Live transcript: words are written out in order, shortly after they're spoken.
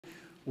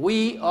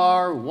We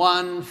are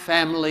one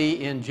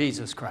family in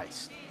Jesus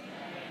Christ.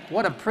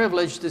 What a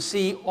privilege to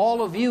see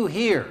all of you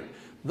here.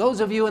 Those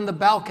of you in the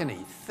balcony,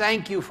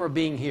 thank you for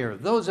being here.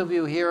 Those of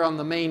you here on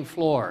the main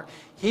floor,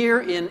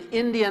 here in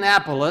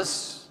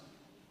Indianapolis,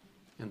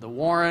 in the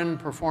Warren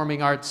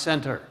Performing Arts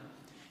Center.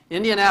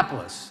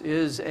 Indianapolis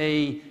is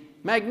a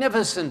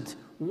magnificent,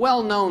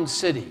 well-known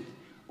city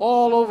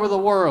all over the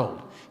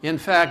world. In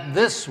fact,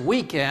 this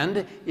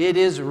weekend, it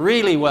is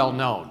really well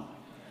known.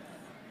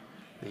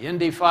 The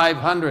Indy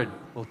 500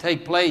 will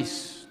take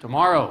place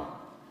tomorrow.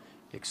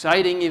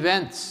 Exciting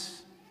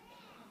events.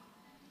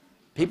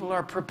 People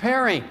are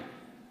preparing.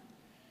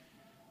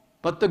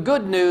 But the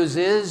good news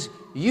is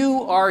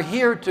you are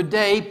here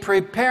today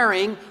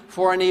preparing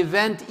for an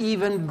event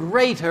even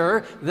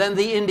greater than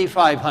the Indy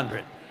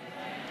 500.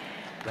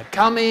 The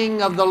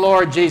coming of the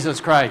Lord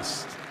Jesus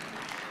Christ.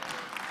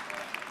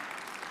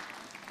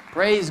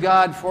 Praise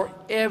God for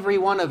every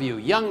one of you,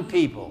 young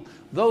people,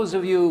 those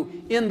of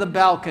you in the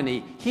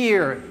balcony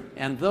here,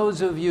 and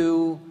those of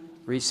you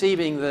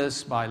receiving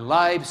this by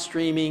live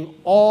streaming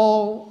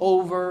all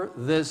over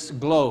this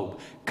globe,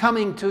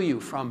 coming to you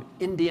from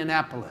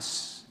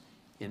Indianapolis,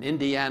 in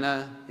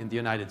Indiana, in the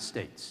United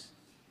States.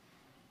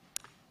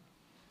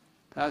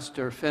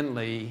 Pastor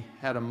Finley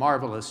had a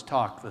marvelous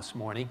talk this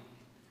morning,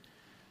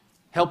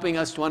 helping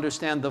us to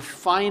understand the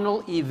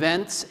final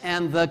events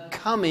and the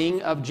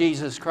coming of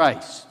Jesus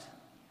Christ.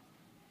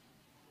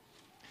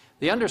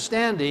 The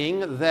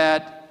understanding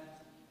that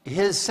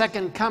his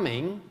second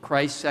coming,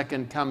 Christ's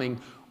second coming,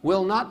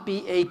 will not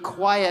be a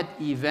quiet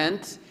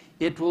event,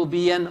 it will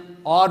be an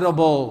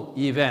audible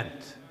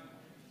event.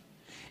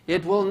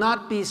 It will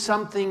not be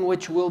something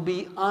which will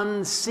be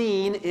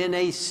unseen in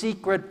a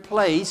secret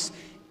place,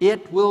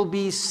 it will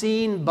be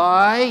seen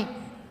by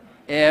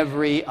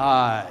every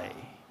eye.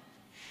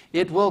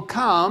 It will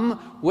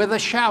come with a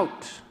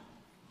shout,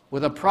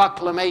 with a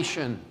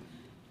proclamation,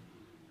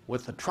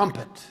 with the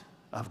trumpet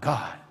of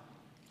God.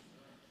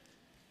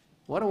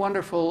 What a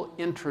wonderful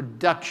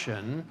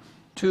introduction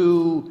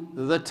to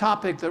the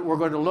topic that we're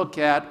going to look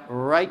at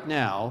right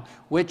now,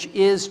 which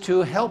is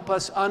to help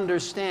us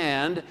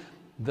understand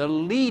the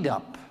lead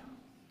up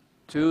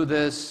to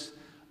this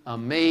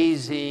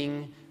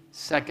amazing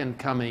second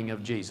coming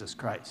of Jesus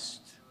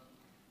Christ.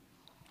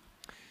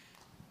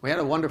 We had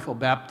a wonderful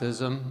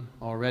baptism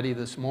already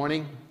this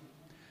morning.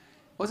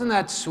 Wasn't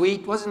that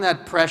sweet? Wasn't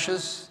that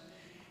precious?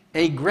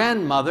 A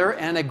grandmother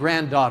and a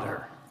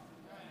granddaughter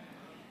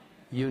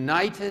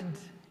united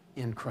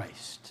in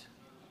Christ.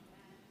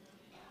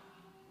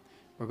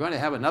 We're going to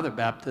have another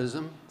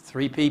baptism,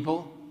 3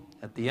 people,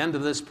 at the end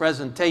of this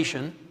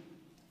presentation.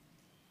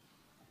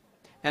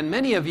 And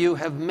many of you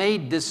have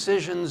made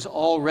decisions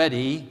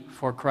already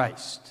for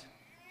Christ.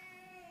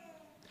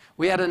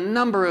 We had a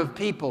number of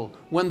people,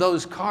 when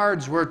those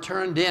cards were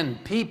turned in,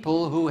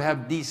 people who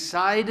have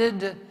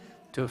decided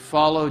to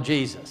follow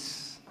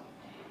Jesus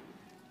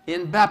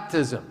in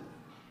baptism.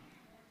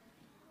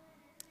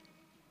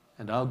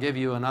 And I'll give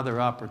you another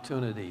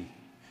opportunity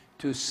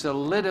to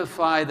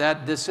solidify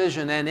that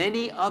decision and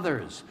any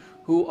others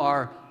who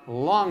are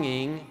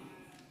longing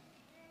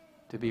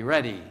to be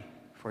ready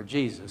for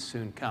Jesus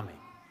soon coming.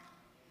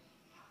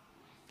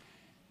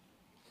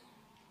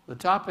 The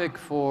topic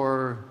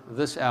for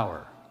this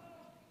hour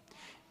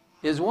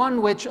is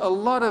one which a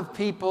lot of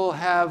people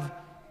have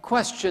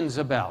questions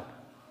about.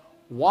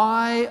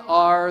 Why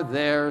are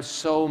there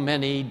so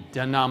many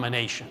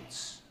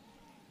denominations?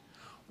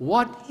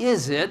 What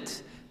is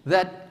it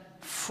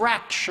that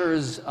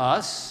fractures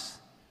us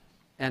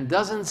and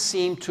doesn't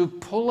seem to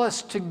pull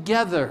us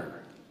together?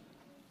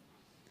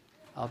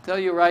 I'll tell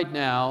you right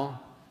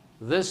now,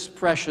 this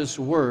precious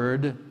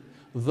word,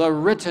 the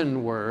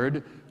written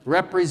word,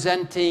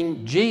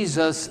 representing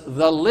Jesus,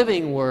 the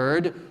living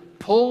word,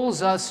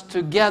 pulls us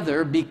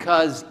together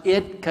because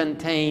it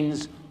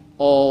contains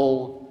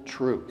all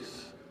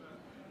truth.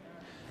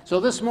 So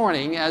this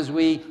morning, as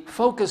we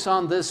focus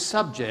on this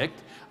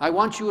subject, I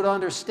want you to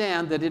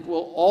understand that it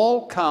will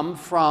all come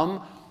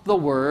from the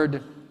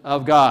Word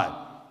of God.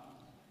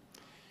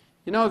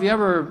 You know, have you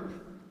ever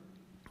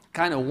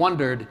kind of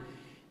wondered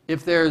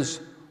if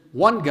there's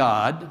one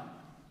God,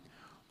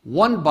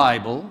 one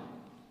Bible,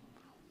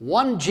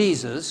 one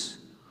Jesus,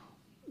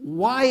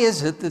 why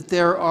is it that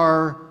there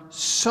are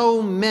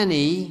so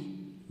many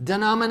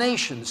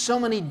denominations, so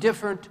many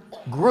different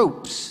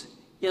groups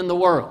in the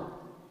world?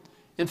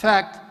 In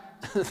fact,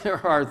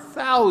 there are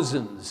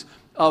thousands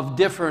of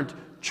different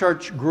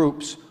church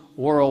groups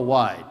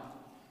worldwide.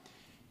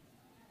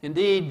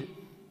 Indeed,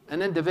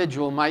 an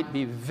individual might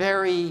be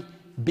very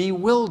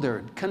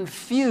bewildered,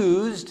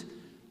 confused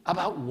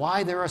about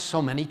why there are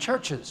so many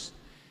churches.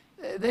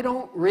 They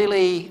don't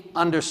really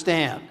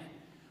understand.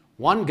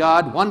 One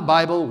God, one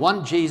Bible,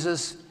 one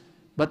Jesus,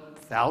 but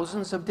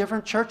thousands of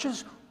different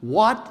churches?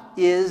 What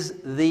is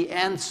the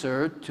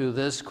answer to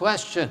this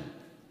question?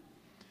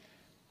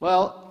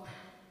 Well,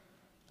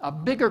 a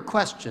bigger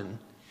question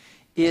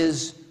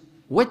is,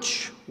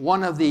 which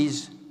one of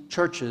these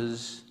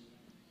churches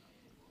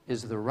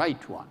is the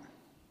right one?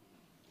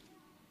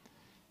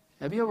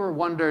 Have you ever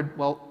wondered,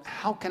 well,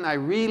 how can I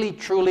really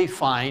truly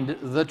find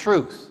the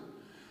truth?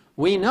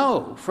 We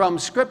know from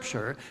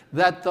Scripture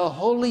that the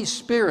Holy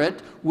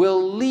Spirit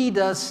will lead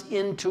us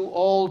into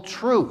all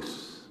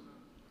truth.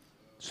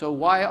 So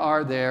why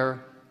are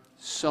there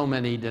so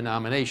many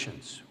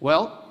denominations?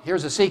 Well,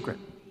 here's a secret.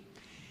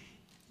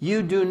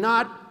 You do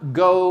not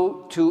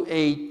go to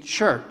a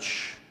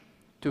church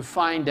to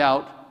find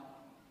out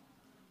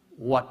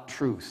what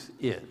truth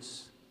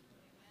is.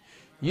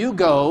 You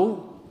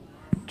go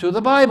to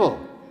the Bible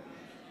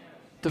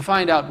to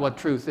find out what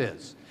truth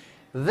is.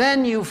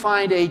 Then you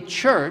find a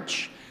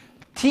church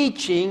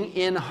teaching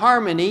in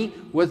harmony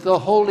with the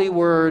holy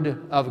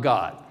Word of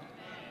God.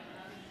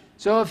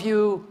 So if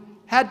you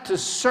had to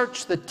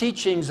search the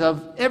teachings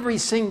of every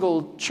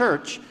single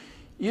church,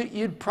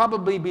 you'd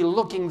probably be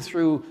looking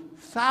through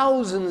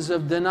thousands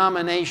of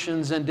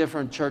denominations and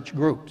different church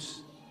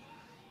groups.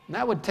 And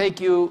that would take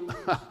you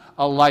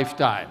a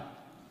lifetime.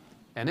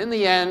 And in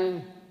the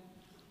end,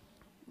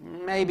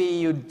 maybe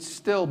you'd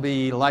still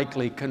be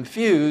likely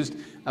confused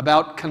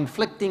about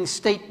conflicting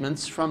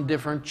statements from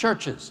different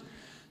churches.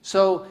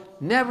 So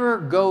never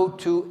go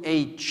to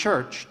a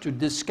church to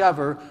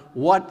discover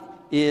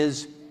what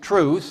is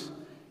truth.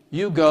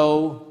 You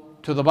go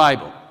to the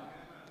Bible.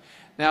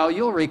 Now,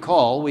 you'll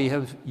recall we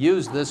have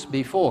used this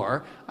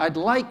before. I'd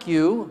like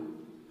you,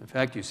 in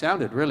fact, you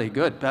sounded really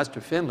good.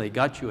 Pastor Finley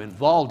got you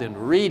involved in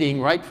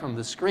reading right from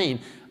the screen.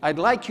 I'd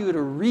like you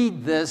to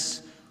read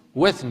this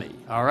with me,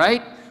 all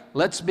right?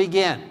 Let's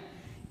begin.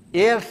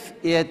 If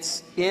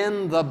it's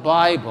in the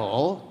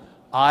Bible,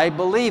 I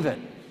believe it.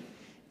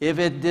 If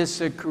it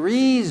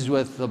disagrees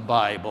with the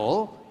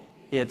Bible,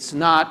 it's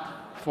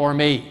not for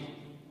me.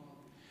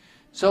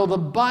 So the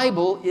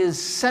Bible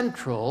is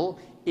central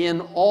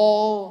in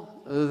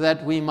all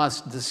that we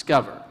must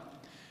discover.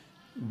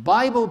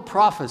 Bible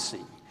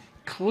prophecy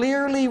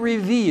clearly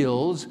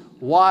reveals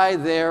why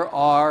there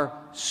are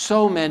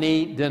so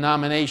many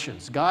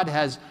denominations. God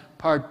has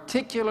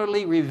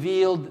particularly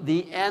revealed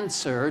the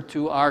answer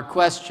to our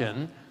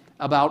question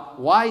about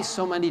why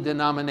so many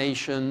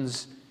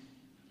denominations.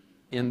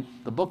 In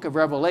the book of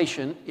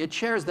Revelation, it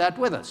shares that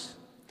with us.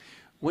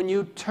 When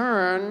you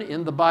turn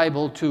in the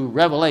Bible to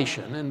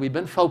Revelation, and we've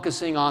been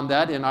focusing on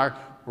that in our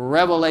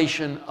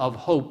Revelation of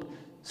Hope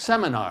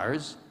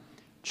seminars,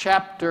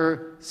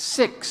 chapter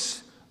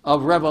 6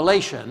 of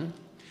Revelation,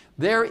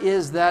 there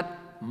is that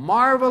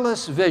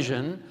marvelous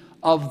vision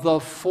of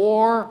the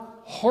 4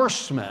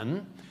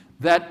 horsemen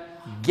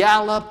that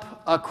gallop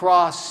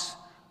across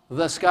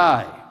the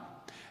sky.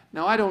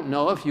 Now, I don't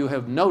know if you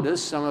have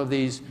noticed some of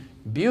these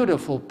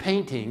beautiful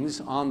paintings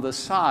on the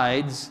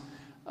sides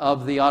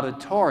of the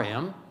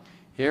auditorium.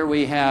 Here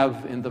we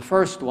have in the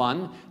first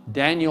one,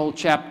 Daniel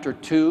chapter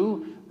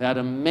 2, that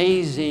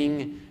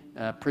amazing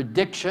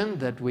prediction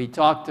that we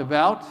talked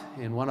about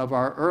in one of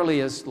our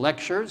earliest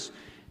lectures.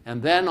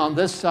 And then on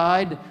this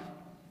side,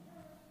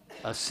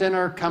 a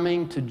sinner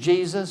coming to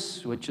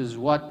Jesus, which is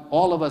what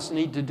all of us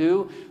need to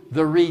do,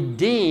 the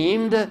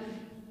redeemed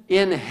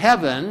in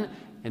heaven.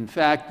 In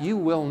fact, you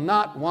will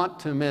not want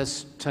to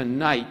miss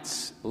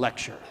tonight's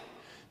lecture.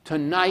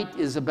 Tonight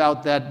is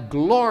about that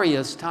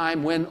glorious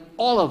time when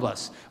all of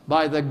us,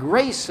 by the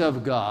grace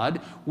of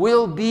God,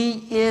 will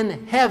be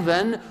in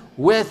heaven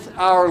with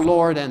our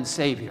Lord and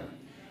Savior.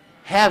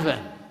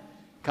 Heaven.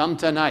 Come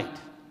tonight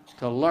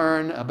to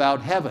learn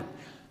about heaven.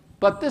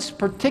 But this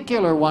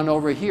particular one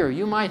over here,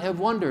 you might have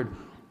wondered,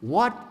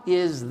 what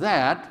is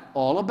that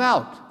all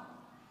about?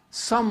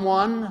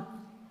 Someone,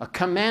 a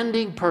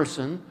commanding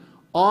person,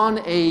 on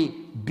a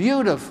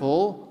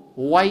beautiful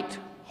white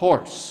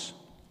horse.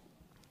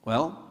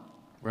 Well,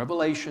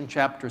 Revelation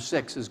chapter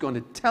 6 is going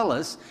to tell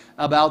us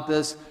about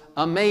this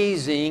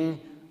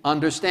amazing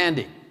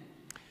understanding.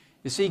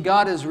 You see,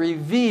 God has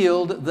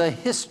revealed the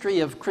history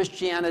of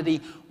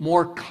Christianity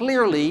more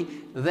clearly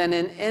than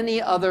in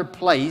any other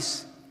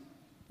place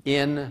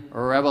in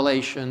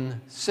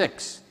Revelation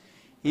 6.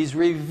 He's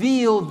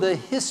revealed the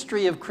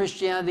history of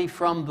Christianity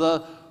from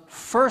the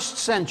first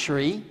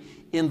century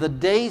in the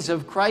days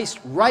of Christ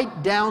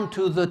right down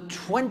to the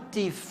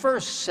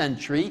 21st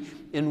century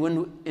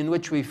in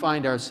which we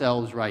find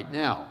ourselves right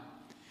now.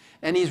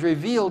 And he's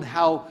revealed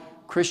how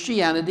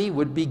Christianity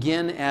would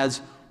begin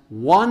as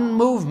one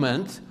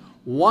movement,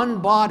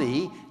 one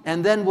body,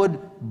 and then would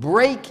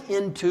break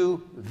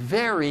into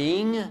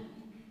varying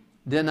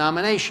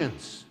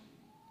denominations.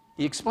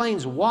 He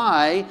explains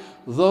why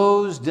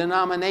those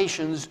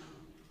denominations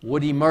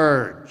would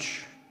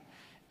emerge.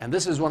 And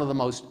this is one of the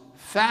most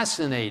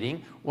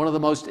fascinating, one of the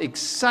most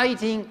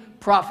exciting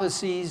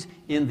prophecies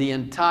in the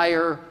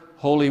entire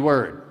Holy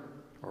Word.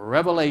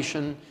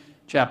 Revelation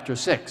chapter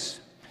 6.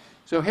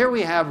 So here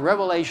we have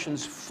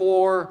Revelation's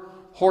 4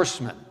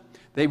 horsemen.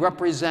 They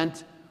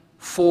represent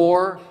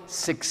 4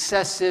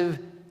 successive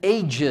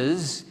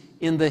ages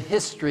in the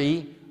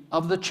history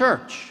of the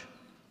church.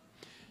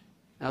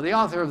 Now, the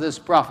author of this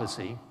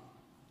prophecy,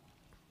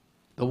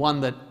 the one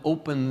that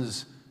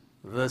opens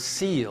the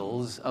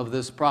seals of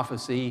this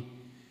prophecy,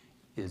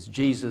 is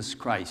Jesus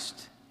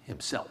Christ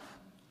himself.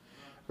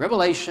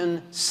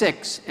 Revelation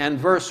 6 and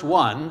verse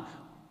 1,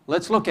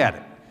 let's look at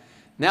it.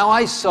 Now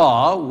I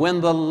saw when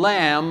the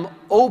Lamb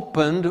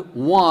opened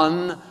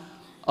one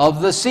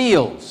of the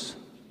seals.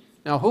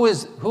 Now who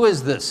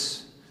is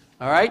this?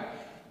 All right?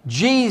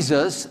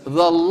 Jesus,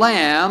 the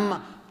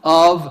Lamb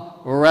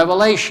of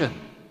Revelation.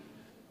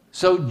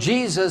 So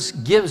Jesus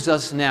gives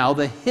us now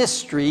the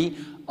history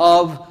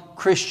of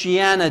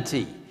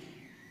Christianity.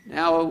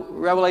 Now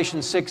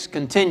Revelation 6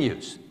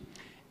 continues,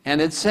 and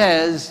it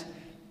says,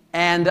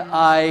 "And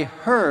I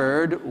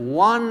heard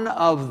one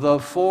of the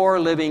four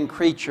living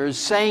creatures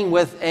saying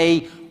with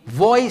a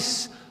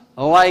voice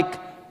like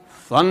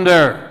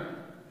thunder,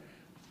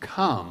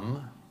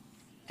 'Come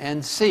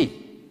and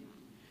see.'"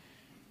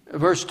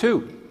 Verse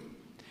 2,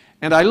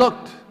 "And I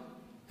looked,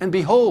 and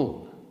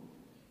behold,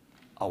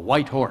 a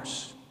white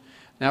horse."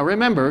 Now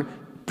remember,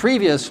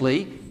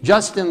 previously,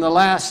 just in the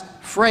last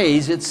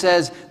phrase, it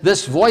says,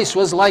 this voice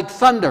was like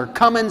thunder.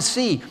 Come and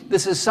see.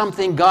 This is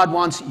something God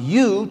wants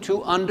you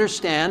to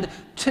understand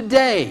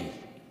today.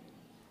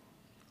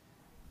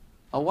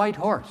 A white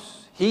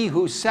horse. He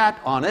who sat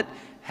on it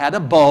had a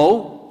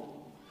bow,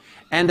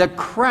 and a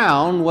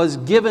crown was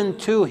given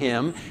to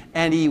him,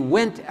 and he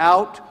went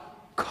out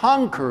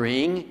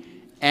conquering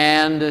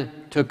and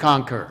to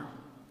conquer.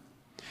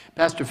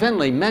 Pastor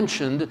Finley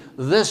mentioned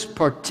this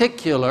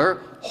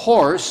particular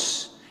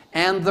horse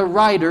and the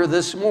rider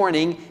this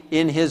morning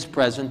in his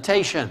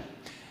presentation.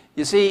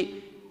 You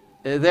see,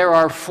 there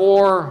are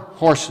four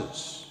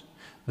horses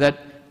that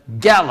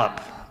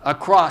gallop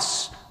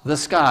across the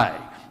sky,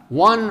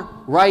 one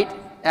right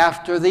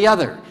after the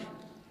other.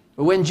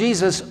 When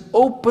Jesus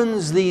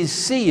opens these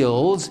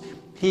seals,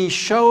 he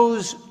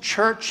shows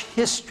church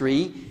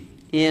history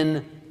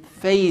in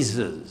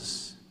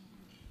phases.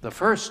 The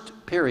first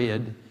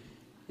period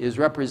is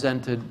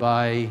represented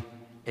by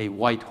a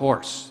white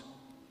horse.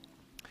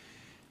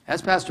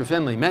 As Pastor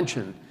Finley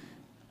mentioned,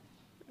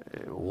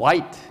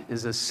 white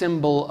is a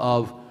symbol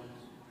of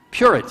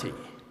purity.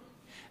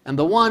 And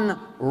the one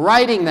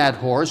riding that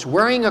horse,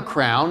 wearing a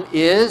crown,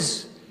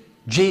 is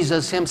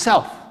Jesus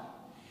himself.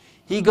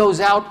 He goes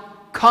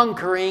out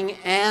conquering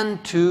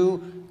and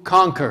to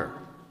conquer.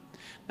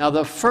 Now,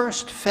 the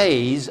first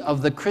phase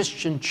of the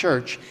Christian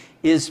church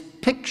is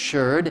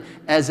pictured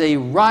as a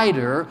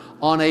rider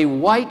on a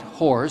white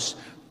horse,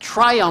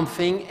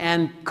 triumphing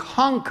and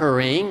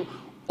conquering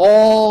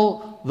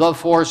all the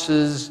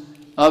forces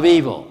of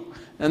evil.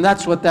 And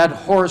that's what that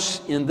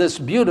horse in this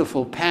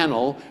beautiful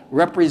panel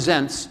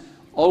represents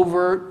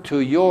over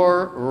to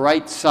your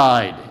right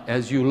side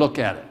as you look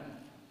at it.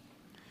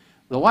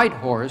 The white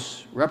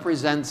horse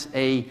represents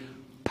a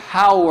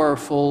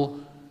powerful,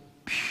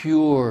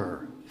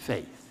 pure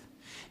faith.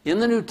 In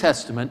the New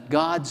Testament,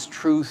 God's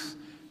truth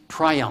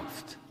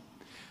triumphed.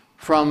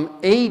 From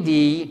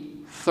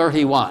AD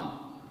 31,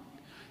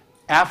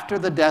 after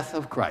the death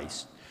of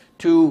Christ,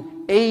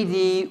 to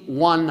AD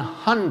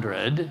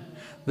 100,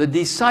 the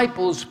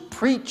disciples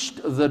preached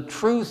the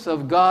truth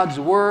of God's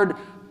Word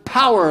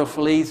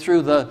powerfully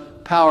through the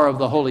power of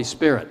the Holy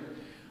Spirit.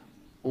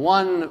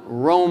 One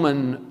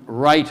Roman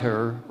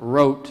writer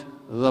wrote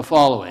the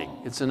following.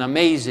 It's an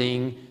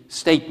amazing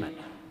statement.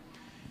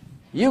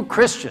 You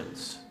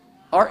Christians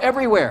are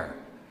everywhere.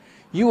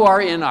 You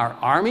are in our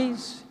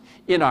armies,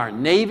 in our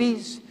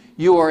navies,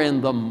 you are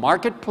in the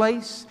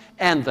marketplace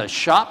and the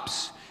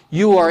shops,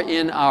 you are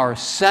in our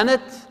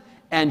Senate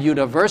and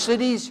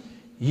universities.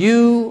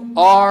 You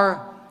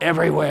are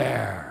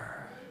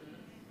everywhere.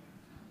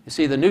 You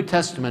see, the New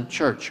Testament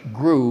church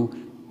grew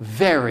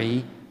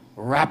very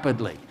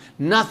rapidly.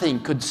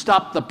 Nothing could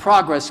stop the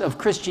progress of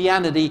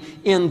Christianity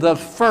in the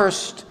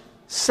first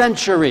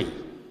century.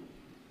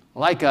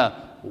 Like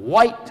a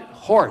white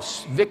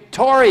horse,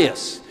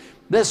 victorious,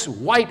 this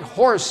white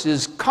horse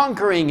is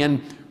conquering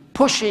and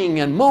pushing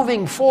and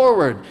moving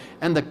forward,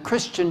 and the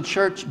Christian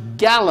church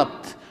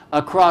galloped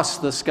across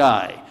the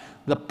sky.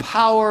 The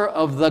power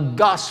of the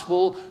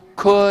gospel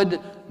could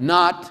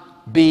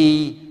not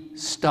be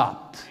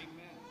stopped.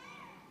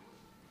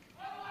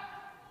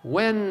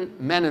 When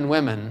men and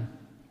women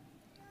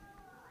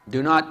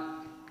do not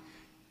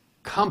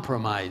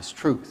compromise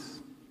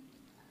truth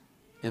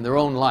in their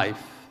own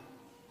life,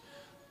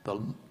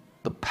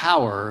 the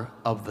power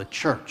of the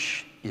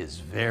church is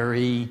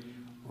very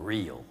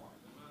real.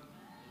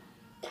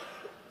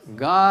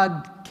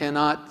 God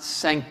cannot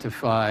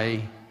sanctify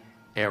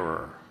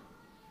error.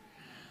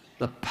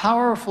 The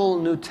powerful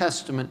New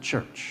Testament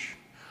church,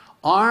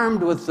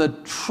 armed with the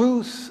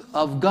truth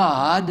of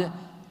God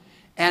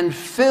and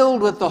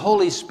filled with the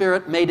Holy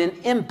Spirit, made an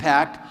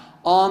impact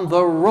on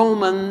the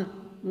Roman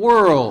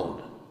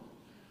world.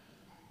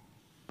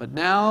 But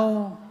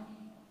now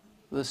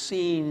the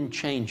scene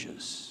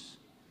changes.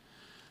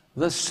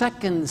 The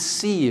second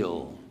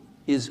seal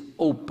is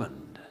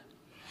opened.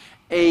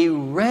 A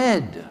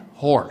red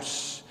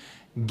horse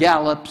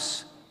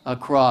gallops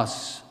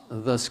across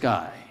the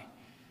sky.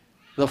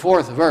 The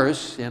fourth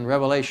verse in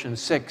Revelation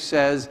 6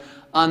 says,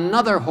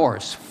 "Another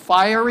horse,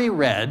 fiery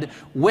red,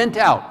 went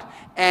out,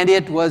 and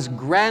it was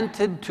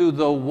granted to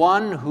the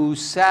one who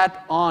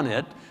sat on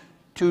it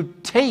to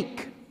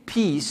take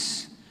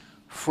peace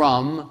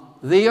from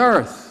the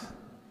earth,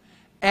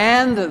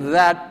 and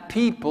that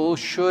people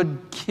should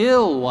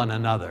kill one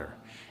another.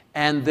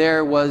 And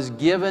there was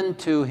given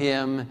to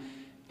him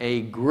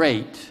a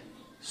great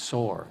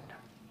sword.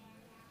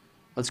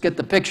 Let's get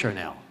the picture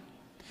now.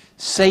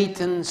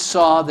 Satan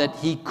saw that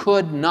he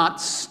could not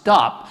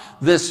stop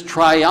this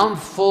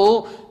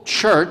triumphal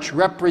church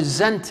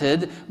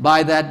represented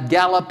by that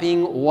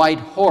galloping white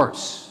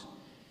horse.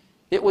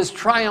 It was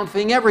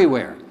triumphing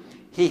everywhere.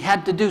 He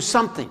had to do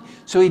something.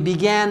 So he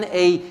began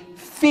a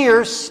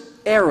fierce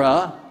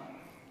era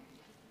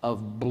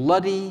of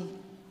bloody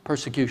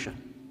persecution.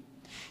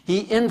 He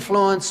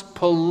influenced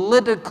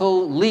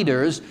political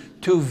leaders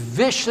to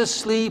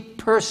viciously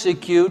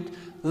persecute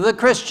the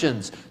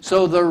Christians.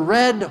 So the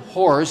red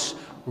horse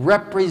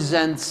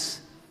represents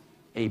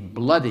a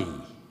bloody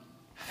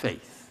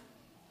faith.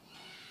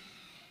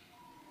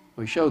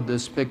 We showed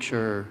this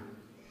picture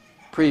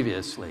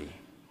previously.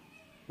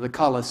 The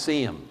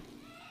Colosseum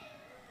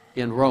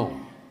in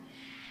Rome.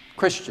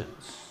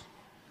 Christians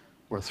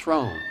were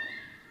thrown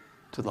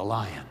to the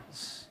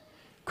lions.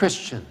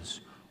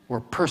 Christians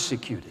were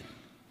persecuted.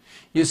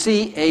 You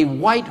see, a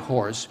white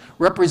horse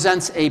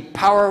represents a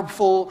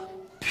powerful,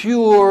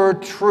 pure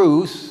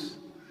truth.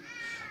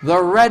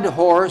 The red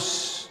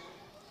horse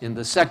in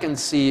the second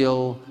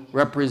seal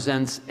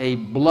represents a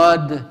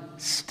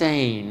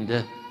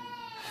blood-stained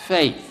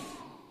faith.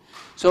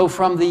 So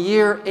from the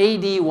year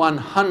AD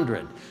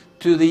 100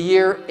 to the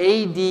year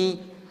AD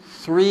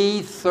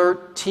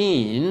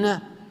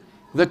 313,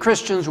 the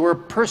Christians were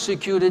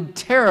persecuted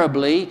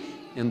terribly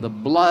in the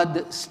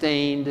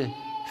blood-stained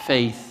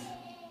faith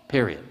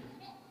period.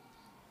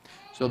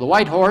 So the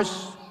white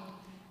horse,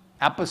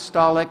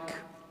 apostolic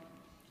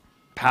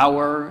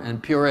power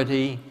and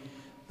purity.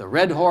 The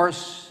red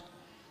horse,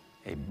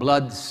 a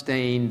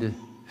blood-stained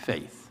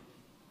faith.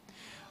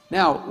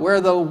 Now,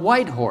 where the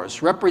white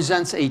horse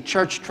represents a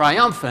church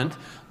triumphant,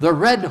 the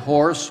red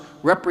horse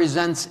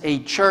represents a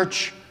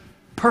church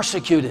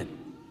persecuted.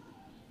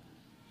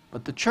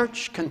 But the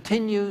church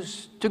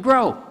continues to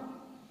grow.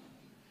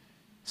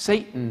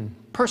 Satan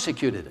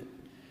persecuted it,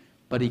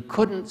 but he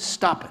couldn't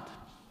stop it.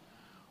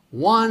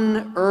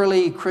 One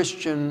early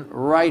Christian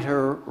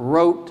writer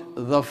wrote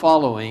the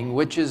following,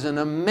 which is an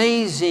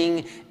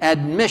amazing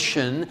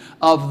admission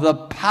of the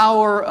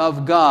power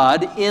of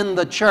God in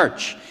the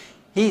church.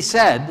 He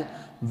said,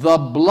 "The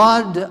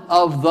blood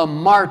of the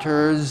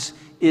martyrs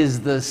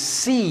is the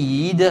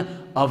seed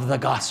of the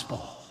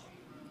gospel."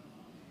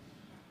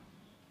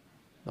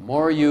 The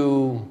more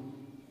you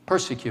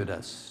persecute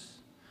us,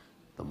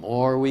 the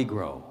more we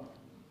grow.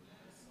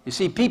 You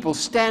see, people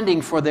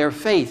standing for their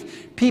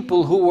faith,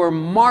 people who were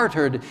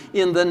martyred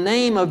in the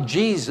name of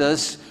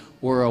Jesus,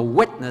 were a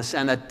witness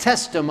and a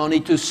testimony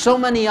to so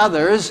many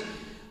others.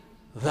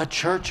 The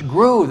church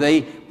grew.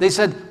 They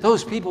said,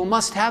 those people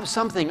must have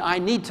something. I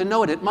need to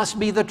know it. It must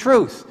be the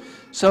truth.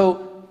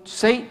 So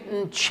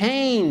Satan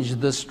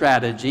changed the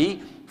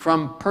strategy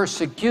from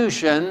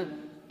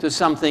persecution to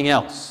something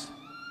else.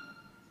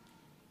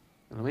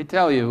 And let me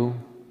tell you,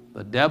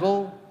 the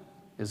devil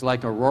is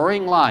like a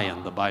roaring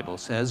lion, the Bible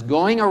says,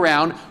 going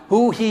around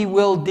who he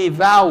will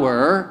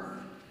devour.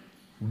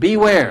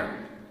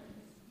 Beware.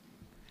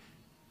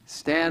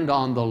 Stand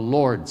on the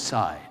Lord's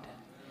side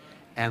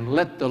and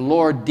let the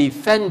Lord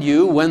defend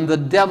you when the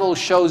devil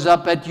shows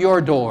up at your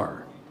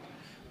door.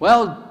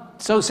 Well,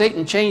 so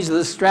Satan changed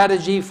the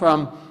strategy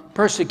from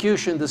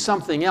persecution to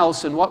something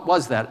else, and what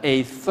was that?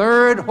 A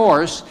third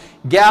horse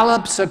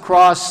gallops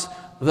across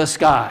the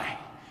sky.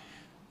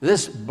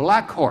 This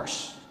black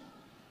horse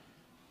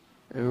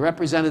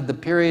represented the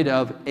period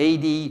of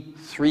AD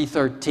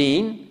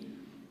 313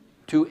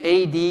 to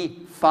AD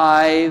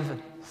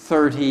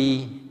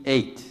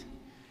 538.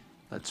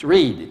 Let's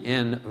read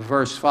in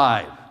verse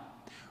 5.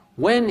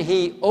 When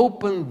he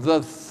opened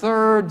the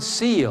third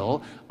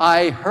seal,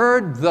 I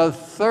heard the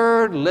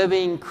third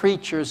living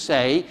creature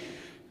say,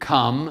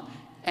 "Come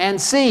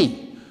and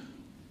see."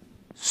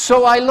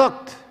 So I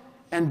looked,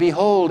 and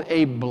behold,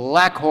 a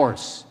black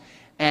horse,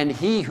 and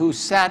he who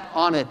sat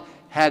on it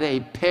had a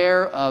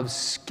pair of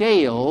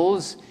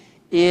scales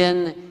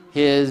in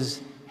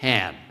his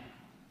hand.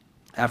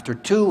 After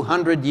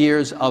 200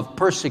 years of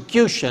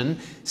persecution,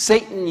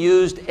 Satan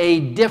used a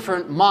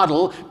different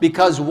model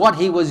because what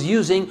he was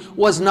using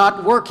was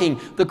not working.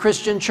 The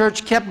Christian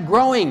church kept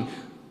growing.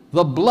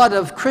 The blood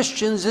of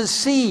Christians is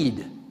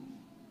seed.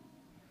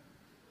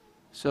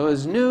 So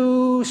his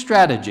new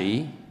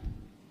strategy,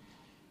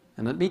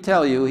 and let me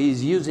tell you,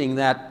 he's using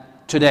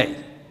that today.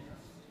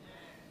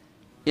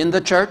 In the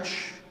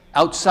church,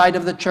 outside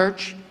of the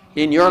church,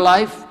 in your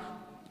life,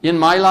 in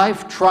my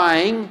life,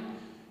 trying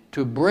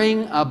to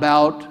bring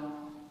about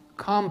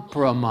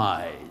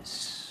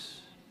compromise.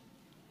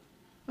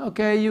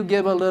 Okay, you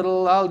give a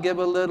little, I'll give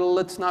a little.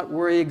 Let's not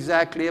worry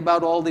exactly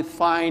about all the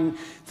fine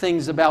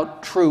things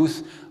about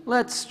truth.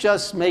 Let's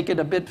just make it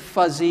a bit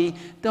fuzzy.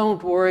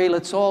 Don't worry,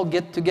 let's all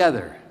get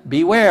together.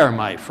 Beware,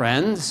 my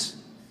friends,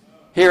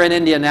 here in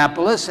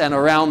Indianapolis and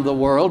around the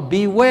world,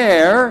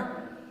 beware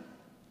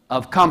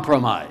of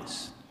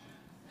compromise.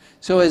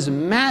 So his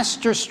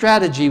master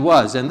strategy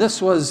was, and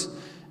this was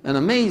an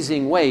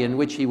amazing way in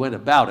which he went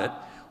about it,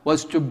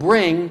 was to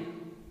bring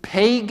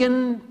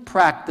pagan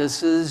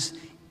practices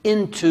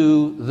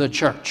into the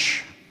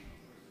church.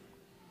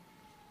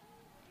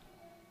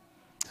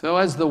 So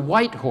as the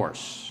white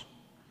horse,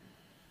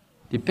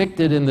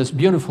 depicted in this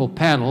beautiful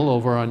panel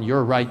over on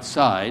your right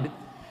side,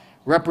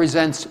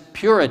 represents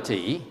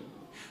purity,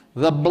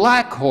 the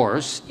black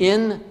horse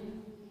in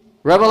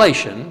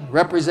Revelation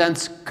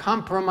represents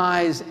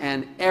compromise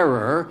and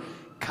error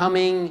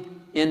coming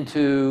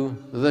into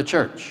the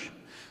church.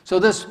 So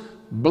this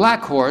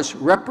black horse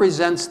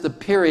represents the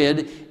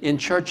period in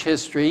church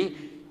history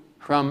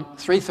from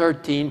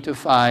 313 to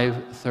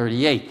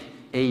 538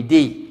 AD.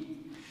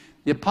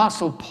 The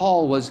Apostle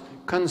Paul was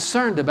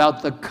concerned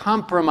about the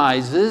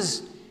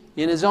compromises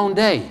in his own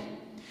day.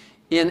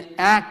 In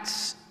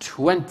Acts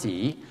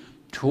 20,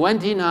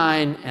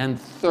 29 and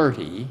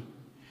 30,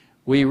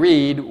 we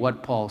read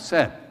what Paul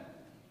said.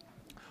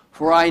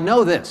 For I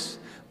know this,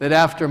 that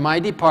after my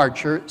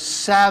departure,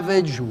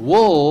 savage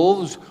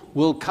wolves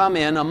will come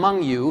in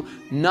among you,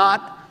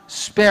 not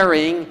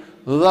sparing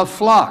the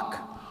flock.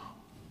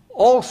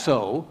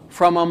 Also,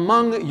 from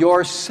among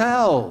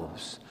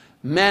yourselves,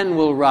 men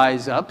will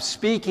rise up,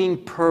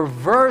 speaking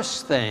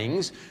perverse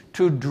things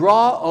to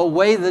draw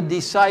away the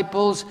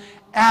disciples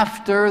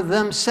after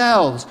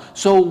themselves.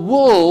 So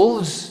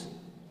wolves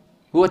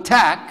who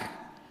attack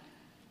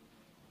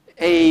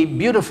a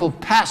beautiful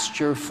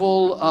pasture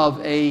full of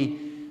a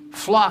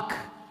flock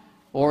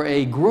or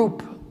a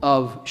group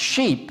of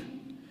sheep,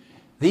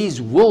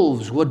 these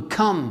wolves would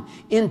come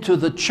into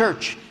the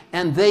church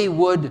and they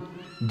would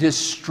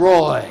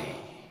destroy.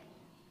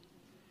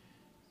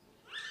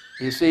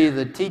 You see,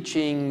 the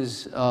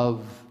teachings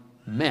of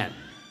men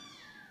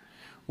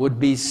would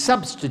be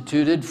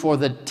substituted for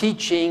the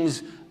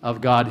teachings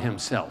of God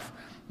himself.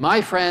 My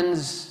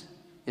friends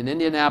in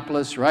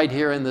Indianapolis, right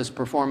here in this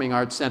Performing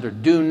Arts Center,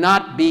 do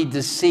not be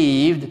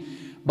deceived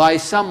by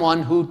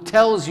someone who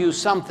tells you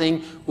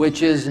something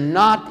which is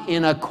not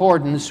in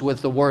accordance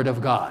with the Word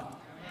of God.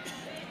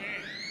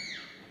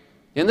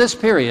 In this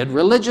period,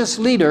 religious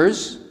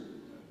leaders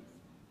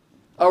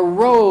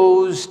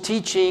arose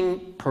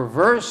teaching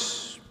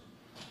perverse,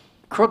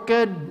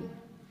 crooked,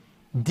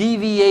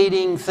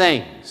 deviating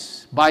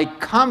things. By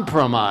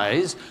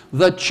compromise,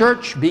 the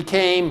church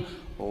became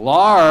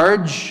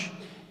large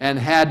and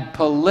had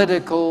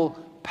political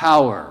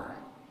power,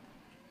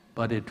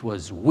 but it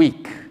was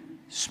weak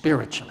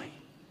spiritually.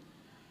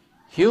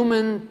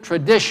 Human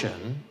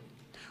tradition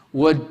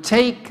would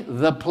take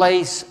the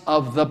place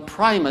of the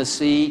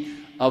primacy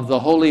of the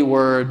Holy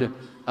Word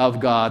of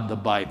God, the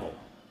Bible.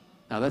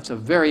 Now that's a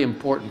very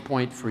important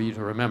point for you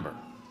to remember.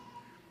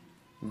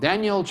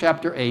 Daniel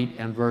chapter 8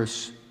 and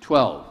verse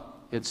 12,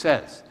 it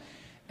says,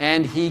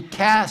 and he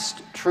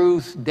cast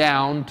truth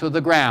down to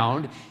the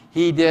ground.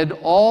 He did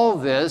all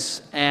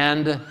this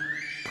and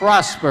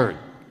prospered.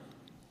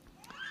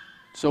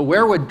 So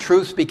where would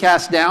truth be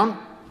cast down?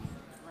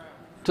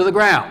 To the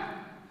ground.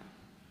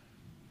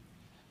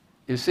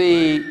 You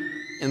see,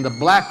 in the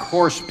Black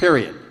Horse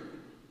period,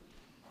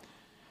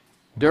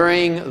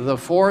 during the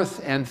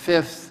 4th and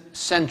 5th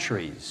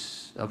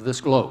centuries of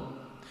this globe,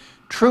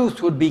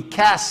 truth would be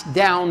cast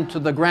down to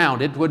the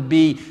ground. It would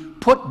be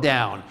put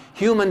down.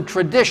 Human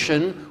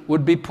tradition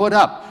would be put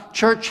up.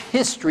 Church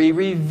history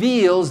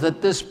reveals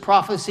that this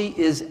prophecy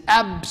is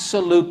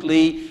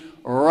absolutely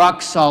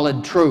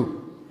rock-solid true.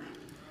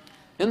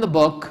 In the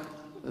book,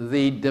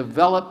 The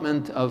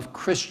Development of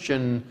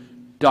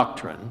Christian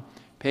Doctrine,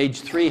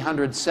 page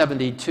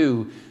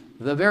 372,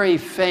 the very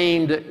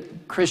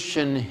famed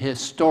Christian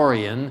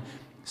historian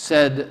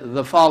said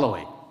the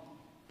following.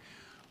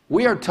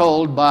 We are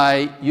told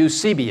by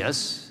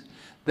Eusebius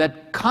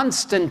that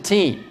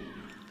Constantine,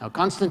 now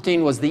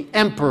Constantine was the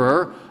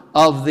emperor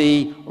of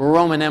the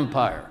Roman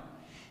Empire,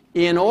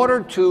 in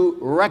order to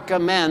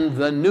recommend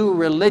the new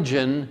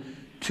religion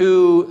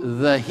to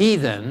the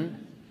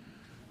heathen,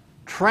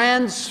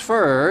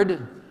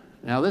 transferred,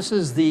 now this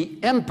is the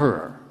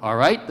emperor, all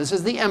right? This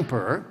is the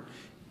emperor,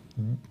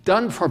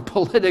 done for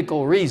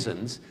political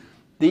reasons.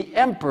 The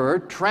emperor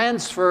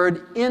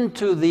transferred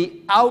into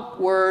the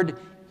outward,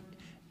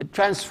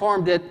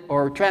 transferred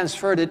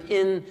it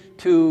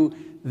into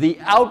the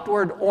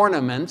outward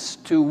ornaments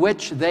to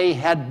which they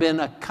had been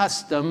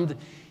accustomed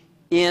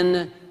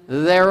in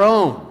their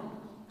own.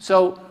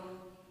 So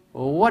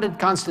what did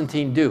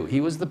Constantine do? He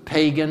was the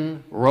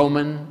pagan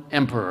Roman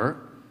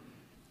emperor.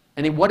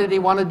 And what did he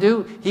want to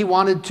do? He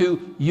wanted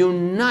to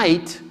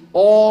unite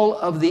all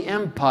of the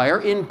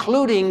empire,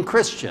 including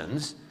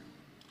Christians.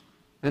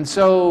 And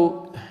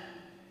so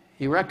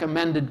he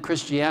recommended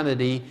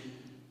Christianity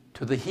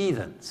to the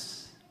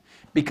heathens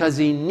because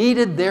he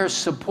needed their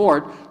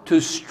support to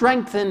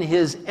strengthen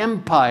his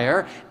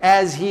empire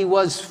as he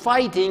was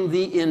fighting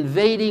the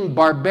invading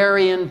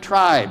barbarian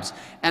tribes.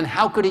 And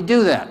how could he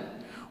do that?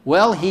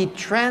 Well, he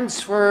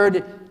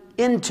transferred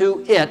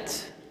into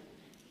it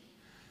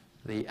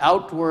the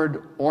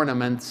outward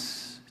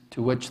ornaments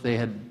to which they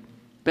had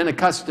been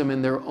accustomed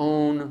in their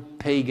own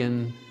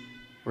pagan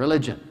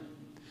religion.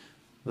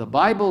 the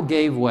Bible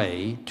gave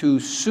way to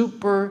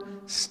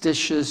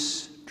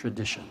superstitious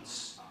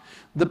traditions.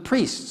 The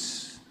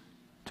priests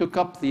took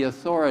up the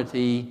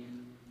authority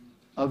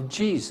of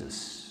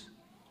Jesus,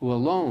 who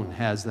alone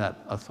has that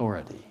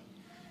authority.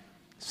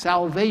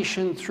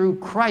 Salvation through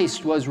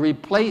Christ was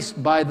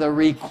replaced by the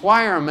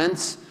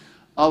requirements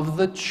of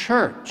the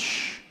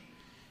church,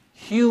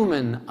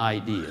 human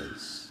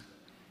ideas.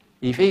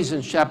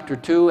 Ephesians chapter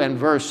 2 and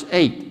verse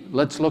 8,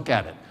 let's look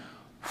at it.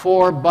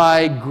 For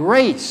by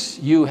grace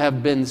you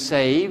have been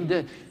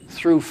saved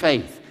through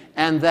faith,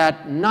 and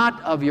that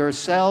not of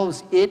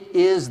yourselves, it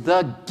is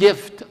the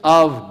gift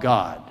of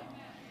God.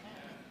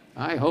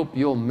 I hope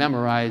you'll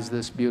memorize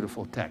this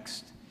beautiful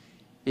text.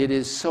 It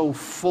is so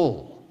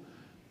full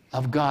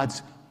of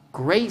God's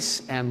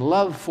grace and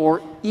love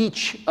for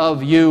each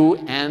of you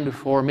and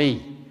for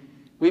me.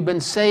 We've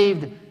been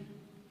saved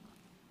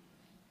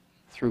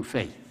through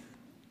faith,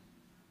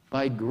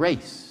 by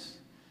grace,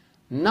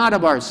 not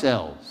of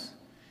ourselves.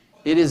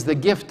 It is the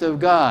gift of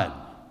God.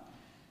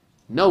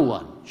 No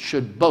one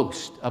should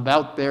boast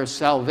about their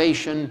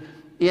salvation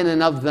in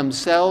and of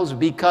themselves,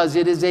 because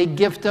it is a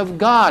gift of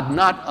God,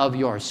 not of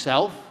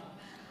yourself.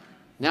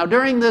 Now,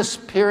 during this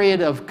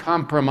period of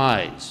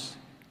compromise,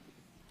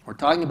 we're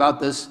talking about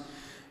this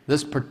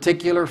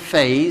particular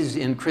phase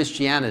in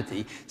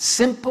Christianity,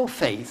 simple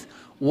faith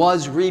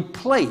was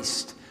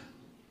replaced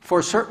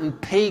for certain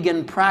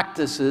pagan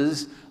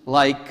practices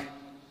like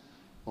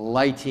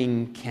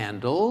lighting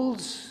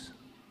candles,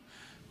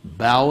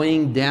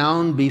 bowing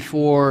down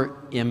before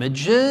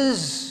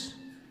images,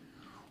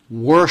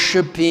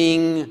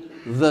 worshiping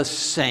the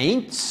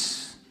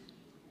saints.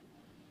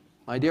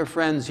 My dear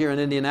friends here in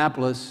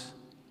Indianapolis,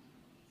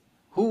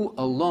 who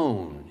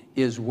alone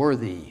is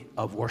worthy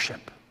of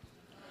worship?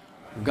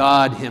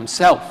 God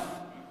Himself.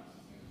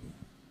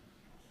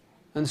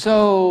 And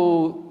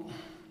so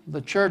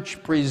the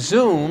church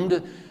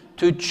presumed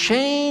to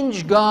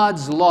change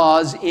God's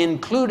laws,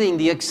 including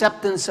the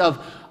acceptance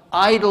of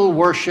idol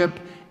worship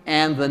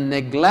and the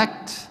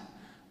neglect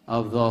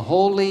of the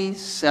holy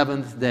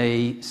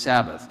seventh-day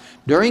Sabbath.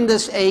 During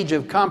this age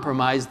of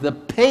compromise, the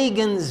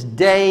pagans'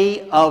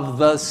 day of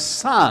the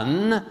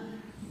sun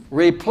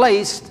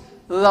replaced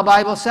the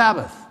Bible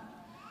Sabbath.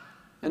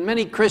 And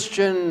many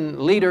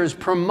Christian leaders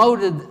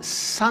promoted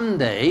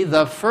Sunday,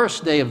 the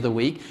first day of the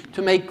week,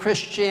 to make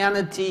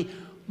Christianity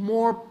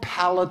more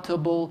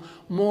palatable,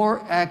 more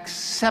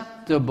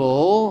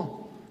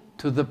acceptable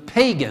to the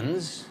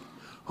pagans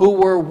who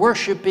were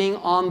worshiping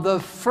on the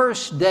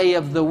first day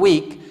of the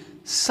week,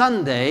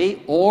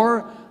 Sunday,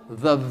 or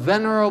the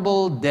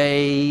venerable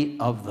day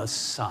of the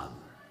sun.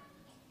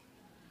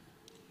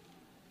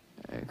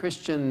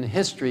 Christian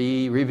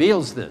history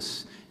reveals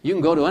this. You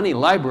can go to any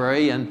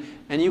library and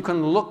you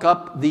can look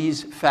up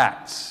these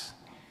facts.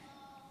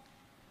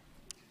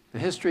 The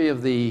history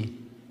of the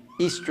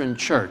Eastern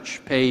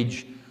Church,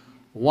 page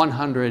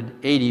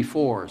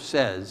 184,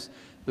 says,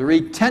 the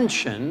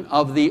retention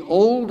of the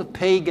old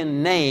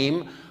pagan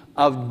name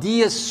of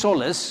Dies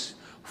Solis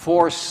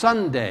for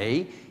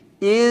Sunday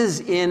is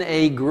in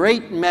a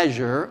great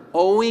measure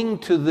owing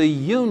to the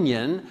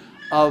union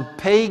of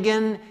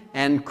pagan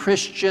and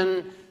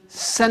Christian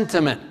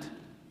sentiment,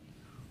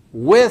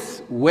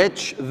 with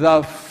which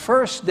the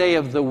first day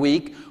of the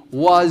week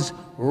was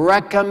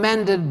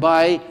recommended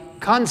by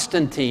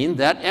Constantine,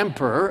 that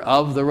emperor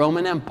of the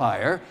Roman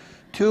Empire,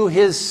 to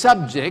his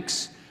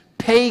subjects,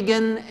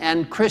 pagan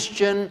and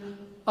Christian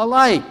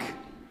alike,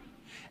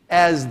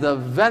 as the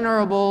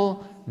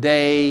venerable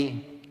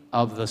day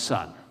of the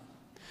sun.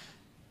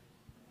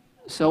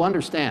 So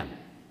understand,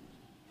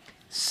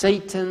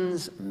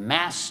 Satan's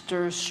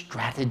master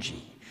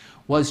strategy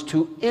was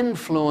to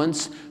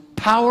influence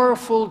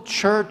powerful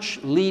church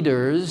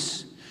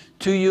leaders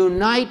to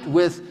unite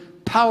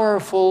with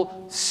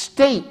powerful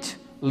state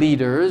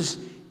leaders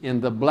in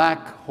the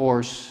Black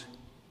Horse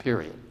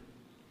period.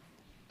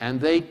 And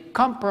they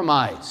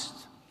compromised.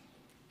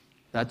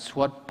 That's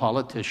what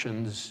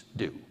politicians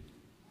do.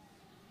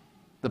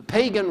 The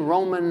pagan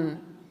Roman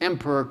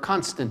Emperor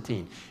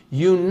Constantine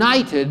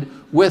united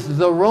with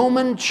the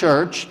Roman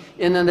Church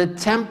in an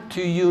attempt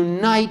to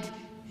unite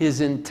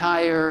his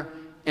entire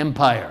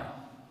empire.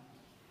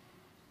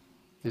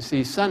 You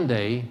see,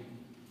 Sunday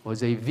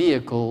was a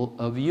vehicle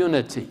of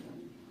unity.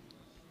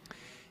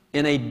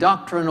 In a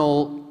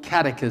doctrinal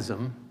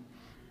catechism,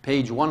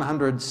 page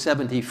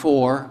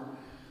 174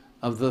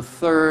 of the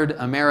Third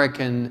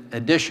American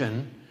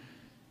edition,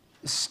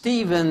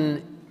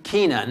 Stephen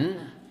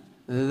Keenan,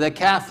 the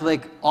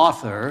Catholic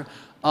author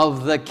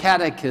of the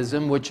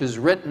Catechism, which is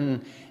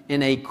written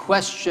in a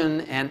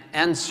question and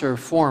answer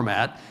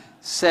format,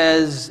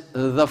 says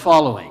the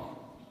following.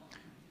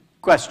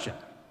 Question: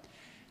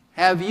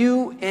 have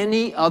you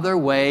any other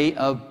way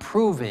of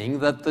proving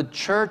that the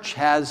church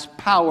has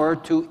power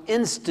to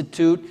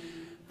institute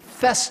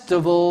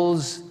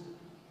festivals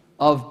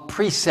of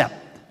precept?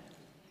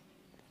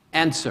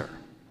 Answer: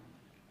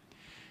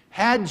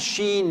 had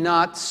she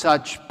not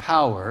such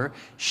power,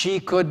 she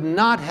could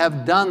not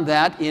have done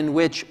that in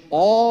which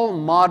all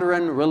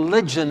modern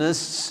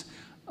religionists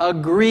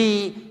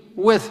agree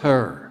with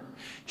her.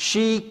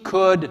 She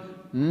could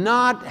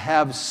not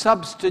have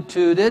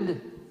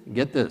substituted,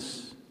 get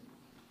this,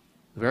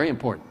 very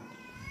important.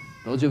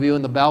 Those of you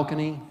in the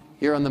balcony,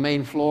 here on the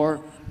main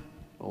floor,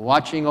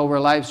 watching over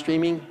live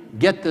streaming,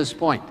 get this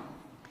point.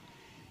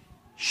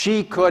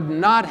 She could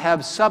not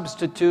have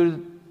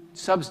substituted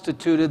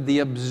the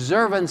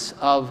observance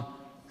of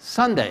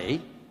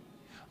Sunday,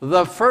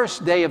 the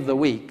first day of the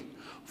week,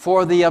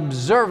 for the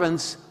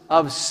observance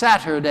of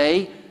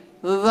Saturday,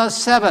 the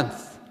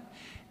seventh.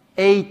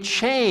 A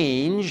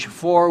change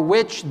for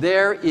which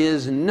there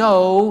is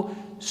no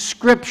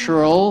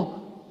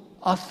scriptural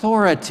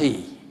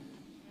authority.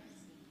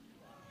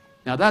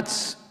 Now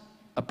that's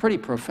a pretty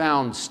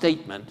profound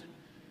statement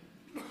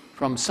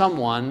from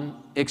someone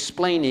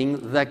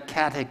explaining the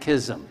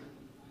catechism.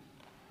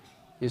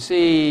 You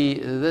see,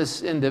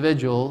 this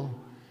individual,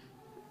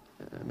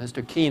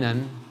 Mr.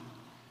 Keenan,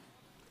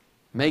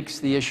 makes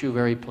the issue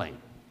very plain.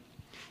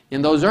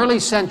 In those early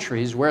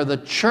centuries where the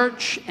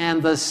church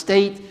and the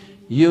state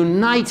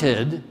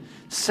united,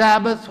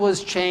 Sabbath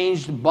was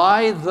changed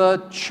by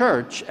the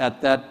church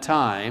at that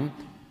time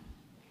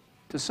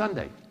to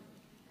Sunday.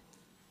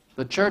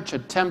 The church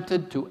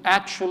attempted to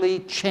actually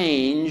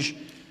change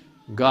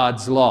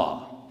God's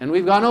law. And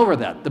we've gone over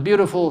that. The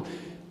beautiful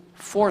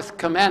fourth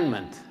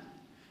commandment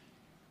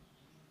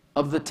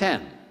of the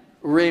 10.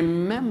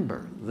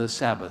 Remember the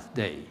Sabbath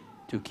day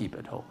to keep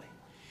it holy.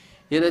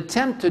 It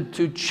attempted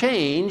to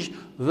change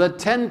the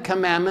 10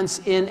 commandments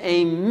in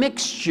a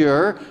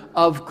mixture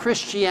of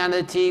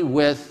Christianity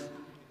with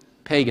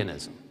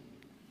paganism.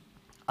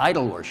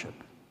 Idol worship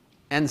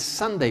and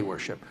Sunday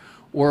worship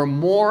were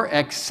more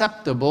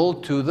acceptable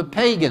to the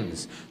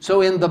pagans.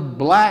 So in the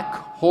Black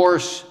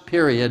Horse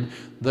period,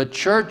 the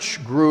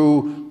church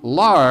grew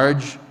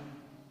large,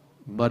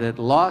 but it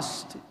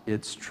lost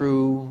its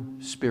true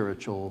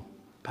spiritual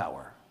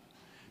power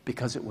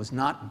because it was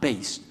not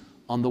based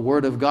on the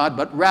Word of God,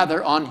 but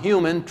rather on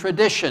human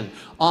tradition,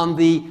 on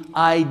the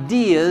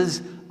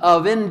ideas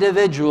of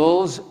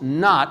individuals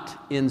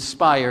not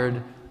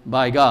inspired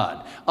by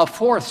God. A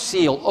fourth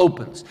seal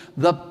opens,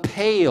 the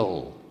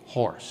pale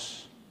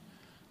horse.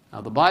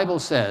 Now the Bible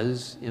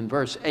says in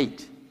verse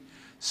 8,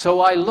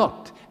 "So I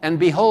looked, and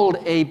behold,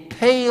 a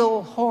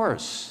pale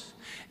horse,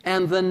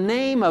 and the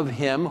name of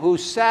him who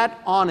sat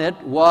on it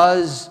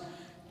was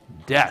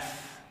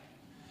Death,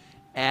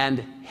 and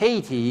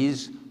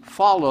Hades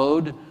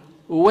followed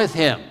with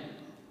him."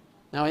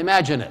 Now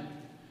imagine it.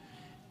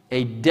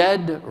 A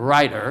dead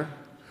rider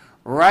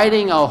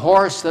riding a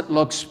horse that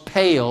looks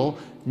pale,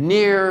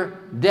 near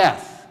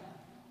death.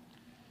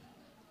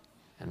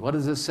 And what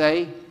does it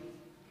say?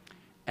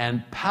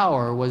 "And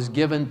power was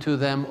given to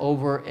them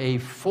over a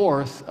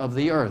fourth of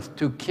the earth,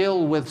 to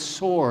kill with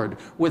sword,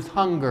 with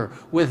hunger,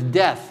 with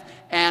death,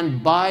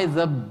 and by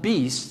the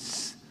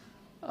beasts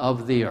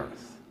of the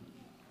earth."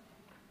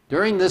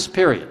 During this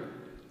period,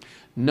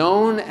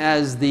 known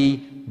as the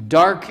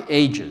Dark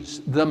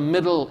Ages, the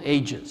Middle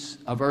Ages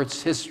of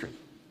Earth's history,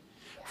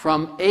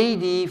 from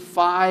AD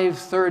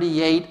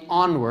 538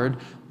 onward,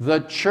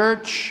 the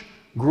church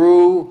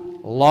grew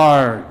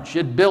large.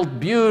 It built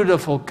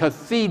beautiful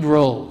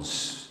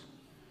cathedrals,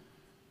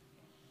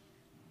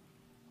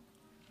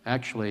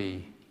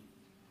 actually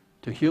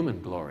to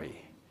human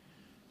glory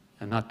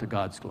and not to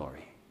God's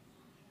glory.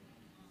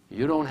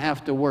 You don't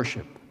have to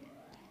worship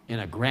in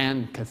a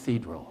grand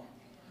cathedral.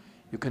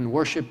 You can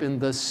worship in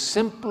the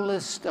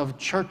simplest of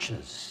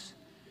churches,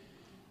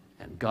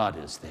 and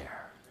God is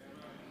there.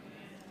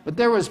 But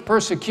there was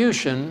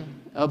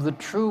persecution of the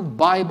true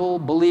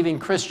Bible-believing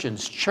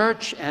Christians.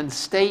 Church and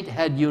state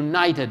had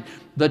united.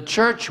 The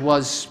church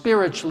was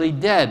spiritually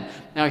dead.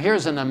 Now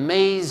here's an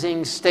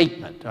amazing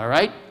statement, all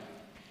right?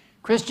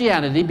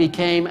 Christianity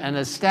became an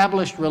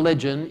established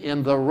religion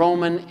in the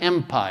Roman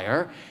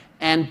Empire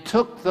and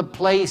took the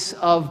place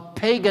of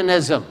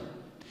paganism.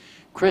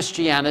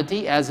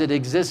 Christianity, as it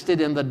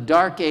existed in the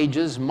Dark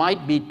Ages,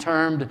 might be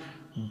termed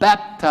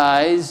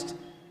baptized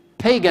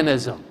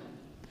paganism.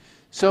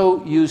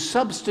 So you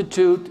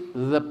substitute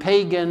the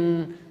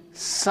pagan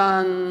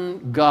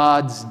sun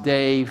god's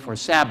day for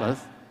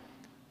Sabbath,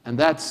 and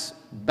that's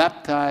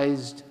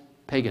baptized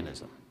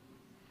paganism.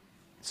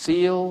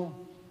 Seal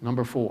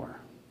number 4,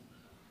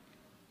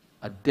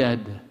 a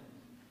dead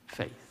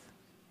faith.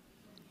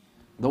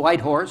 The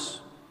white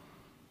horse,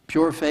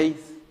 pure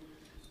faith.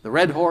 The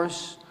red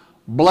horse,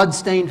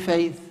 blood-stained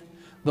faith.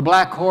 The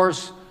black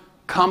horse,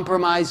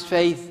 compromised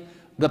faith.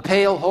 The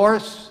pale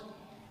horse,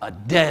 a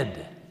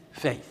dead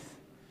faith.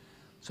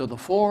 So the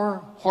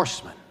 4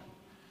 horsemen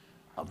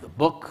of the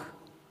book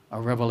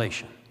of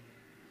Revelation.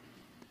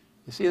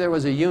 You see, there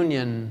was a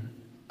union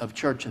of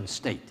church and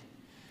state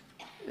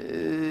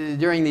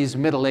during these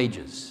Middle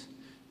Ages.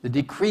 The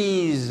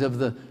decrees of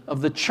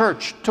the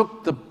church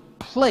took the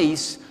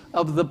place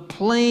of the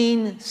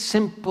plain,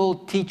 simple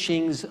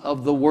teachings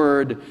of the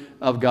Word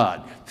of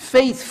God.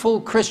 Faithful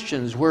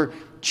Christians were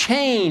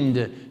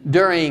chained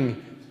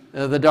during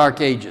the Dark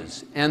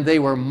Ages, and they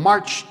were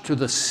marched to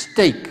the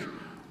stake,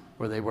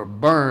 where they were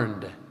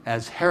burned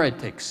as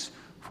heretics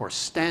for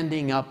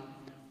standing up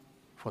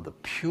for the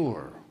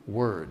pure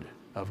Word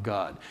of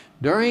God.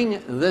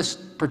 During this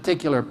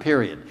particular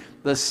period,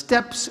 the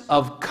steps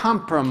of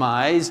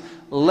compromise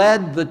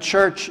led the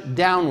church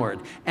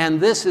downward.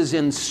 And this is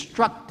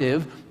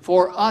instructive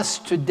for us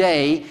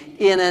today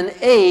in an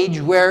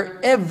age where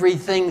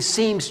everything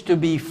seems to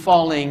be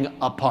falling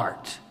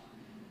apart.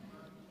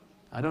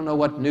 I don't know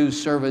what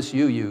news service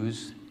you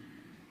use.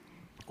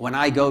 When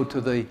I go to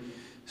the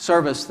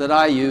service that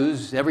I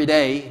use every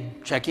day,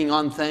 checking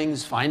on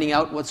things, finding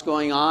out what's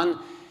going on,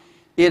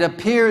 it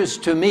appears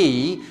to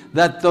me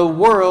that the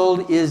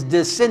world is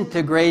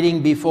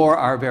disintegrating before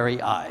our very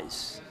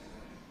eyes.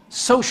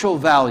 Social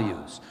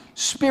values,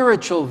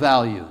 spiritual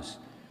values,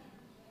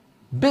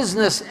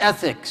 business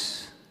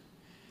ethics,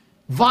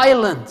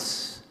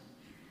 violence,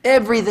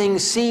 everything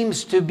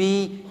seems to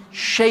be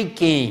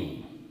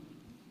shaking.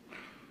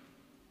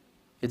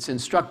 It's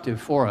instructive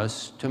for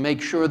us to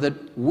make sure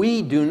that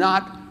we do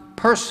not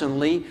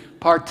personally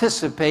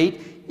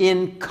participate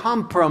in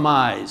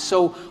compromise.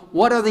 So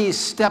what are these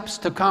steps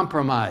to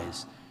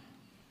compromise?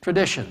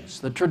 Traditions.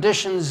 The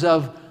traditions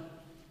of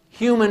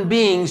human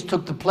beings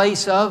took the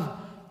place of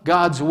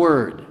God's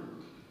Word.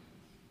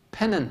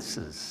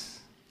 Penances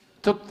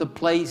took the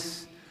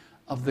place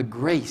of the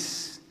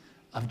grace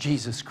of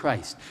Jesus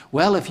Christ.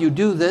 Well, if you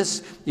do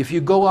this, if you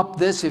go up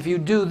this, if you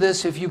do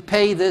this, if you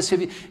pay this,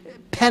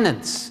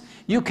 penance.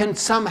 You can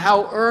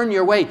somehow earn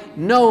your way.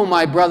 No,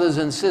 my brothers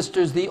and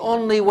sisters, the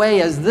only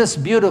way, as this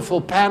beautiful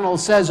panel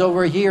says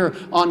over here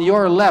on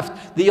your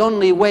left, the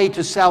only way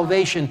to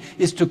salvation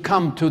is to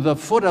come to the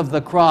foot of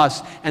the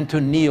cross and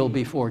to kneel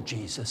before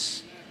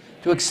Jesus.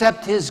 To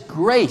accept His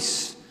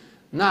grace,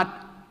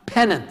 not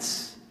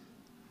penance.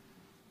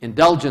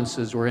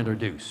 Indulgences were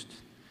introduced.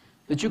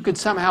 That you could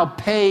somehow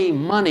pay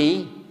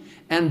money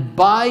and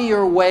buy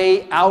your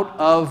way out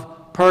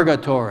of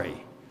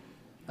purgatory,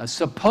 a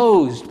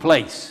supposed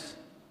place.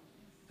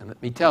 And let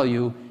me tell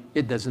you,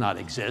 it does not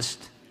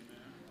exist.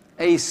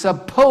 A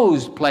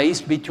supposed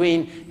place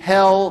between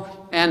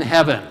hell and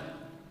heaven.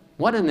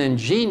 What an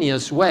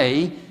ingenious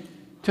way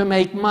to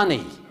make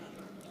money.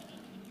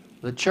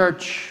 The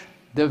church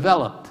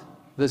developed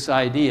this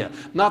idea.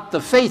 Not the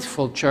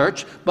faithful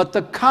church, but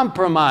the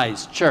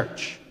compromised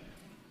church.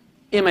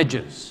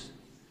 Images.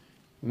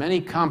 Many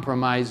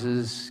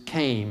compromises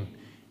came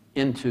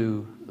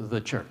into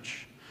the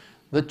church.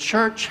 The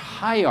church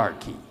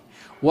hierarchy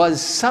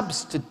was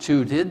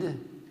substituted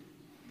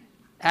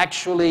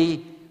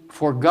actually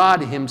for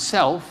God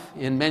Himself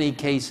in many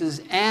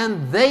cases,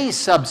 and they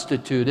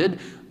substituted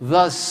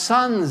the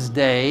Son's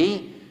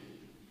Day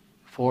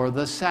for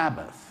the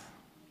Sabbath.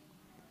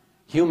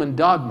 Human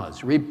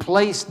dogmas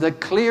replaced the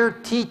clear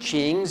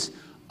teachings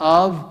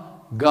of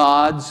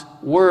God's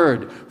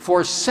Word.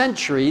 For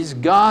centuries,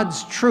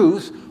 God's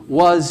truth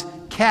was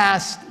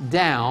cast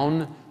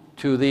down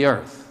to the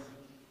earth.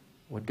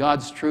 Would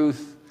God's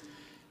truth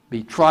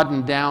be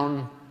trodden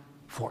down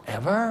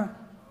forever?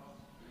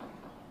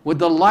 Would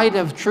the light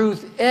of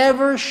truth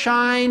ever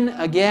shine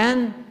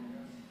again?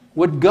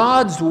 Would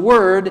God's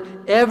Word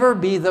ever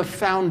be the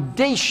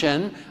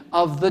foundation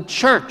of the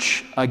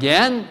church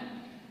again?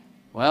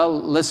 Well,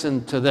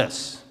 listen to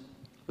this.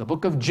 The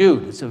book of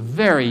Jude. It's a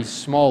very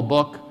small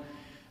book,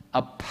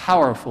 a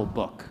powerful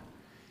book.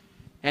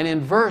 And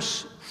in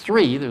verse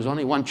 3, there's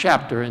only one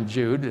chapter in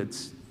Jude.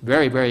 It's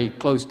very, very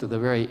close to the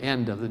very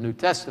end of the New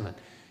Testament.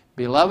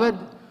 Beloved,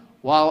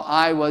 while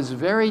I was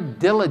very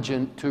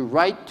diligent to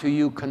write to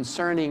you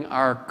concerning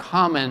our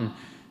common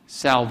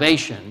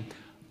salvation,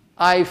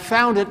 I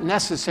found it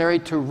necessary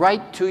to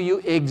write to you,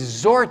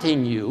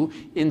 exhorting you,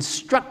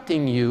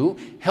 instructing you,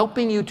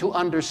 helping you to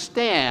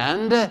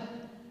understand,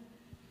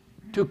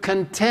 to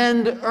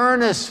contend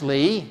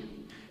earnestly,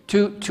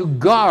 to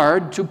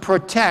guard, to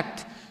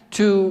protect,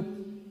 to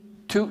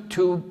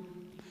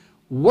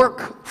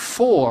work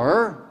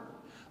for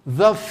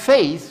the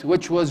faith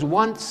which was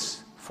once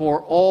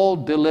for all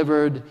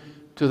delivered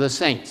to the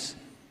saints.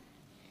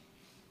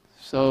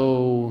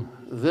 So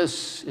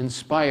this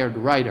inspired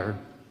writer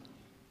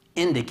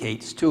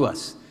indicates to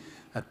us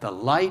that the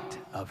light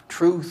of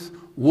truth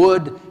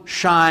would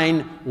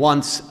shine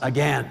once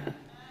again.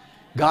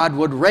 God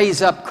would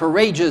raise up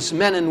courageous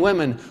men and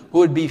women who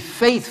would be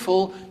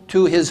faithful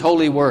to His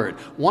holy word.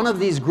 One of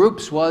these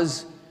groups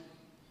was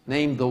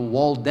named the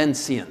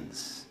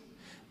Waldensians.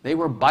 They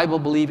were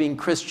Bible-believing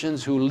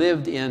Christians who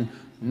lived in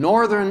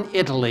northern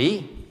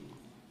Italy,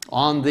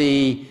 on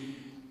the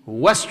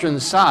western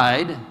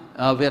side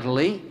of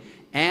Italy,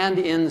 and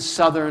in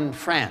southern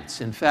France.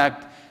 In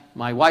fact,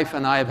 my wife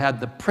and I have had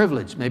the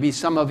privilege, maybe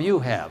some of you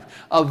have,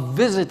 of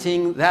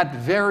visiting that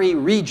very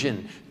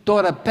region,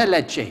 Torre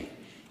Pellice,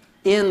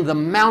 in the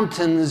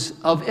mountains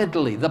of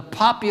Italy. The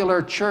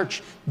popular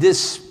church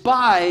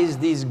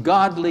despised these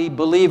godly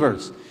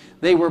believers.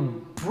 They were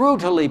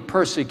brutally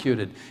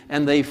persecuted,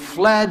 and they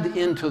fled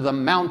into the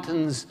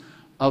mountains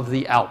of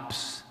the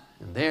Alps.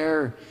 And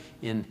there,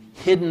 in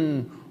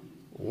hidden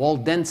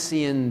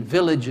Waldensian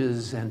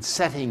villages and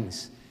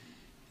settings,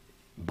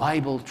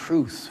 Bible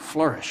truth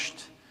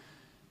flourished.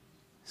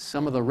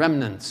 Some of the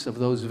remnants of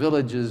those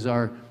villages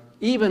are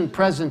even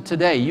present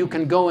today. You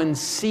can go and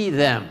see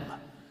them.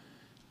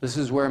 This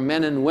is where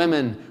men and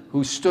women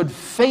who stood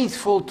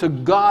faithful to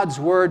God's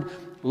word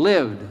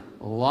lived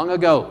long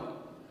ago.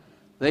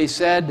 They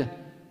said,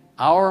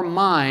 our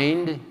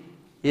mind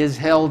is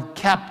held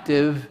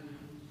captive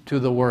to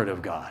the Word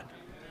of God.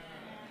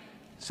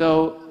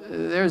 So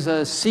there's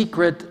a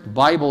secret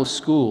Bible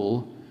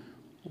school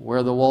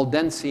where the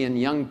Waldensian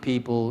young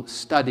people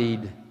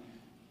studied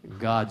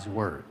God's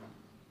Word.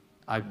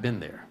 I've been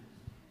there.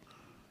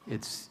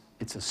 It's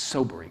a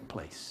sobering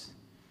place.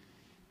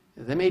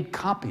 They made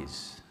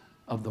copies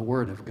of the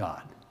Word of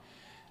God.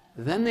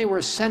 Then they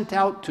were sent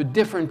out to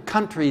different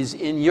countries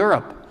in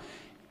Europe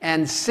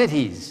and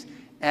cities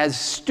as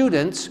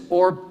students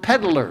or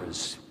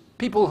peddlers,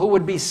 people who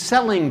would be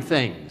selling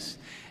things.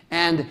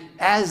 And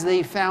as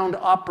they found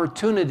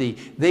opportunity,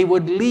 they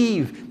would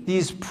leave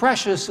these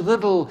precious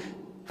little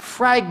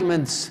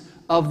fragments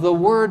of the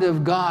Word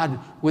of God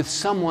with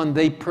someone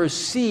they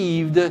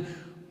perceived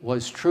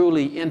was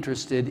truly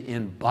interested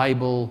in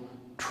Bible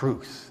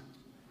truth.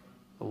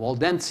 The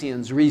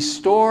Waldensians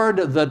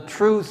restored the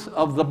truth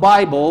of the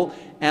Bible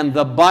and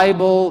the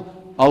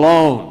Bible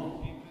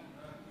alone.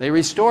 They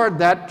restored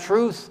that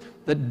truth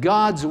that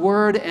God's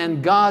Word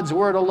and God's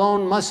Word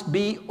alone must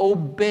be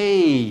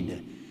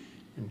obeyed.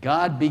 And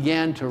God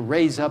began to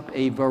raise up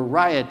a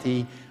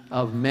variety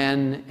of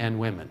men and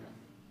women.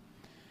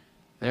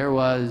 There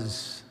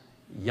was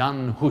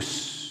Jan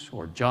Hus,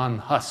 or John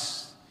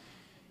Hus,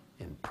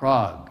 in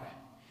Prague,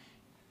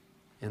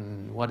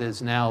 in what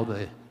is now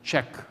the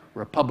Czech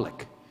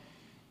Republic.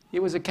 He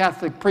was a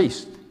Catholic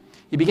priest.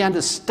 He began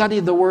to study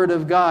the Word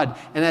of God,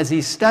 and as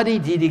he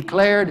studied, he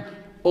declared,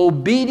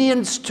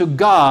 obedience to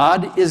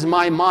God is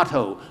my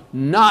motto,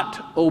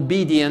 not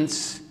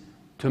obedience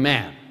to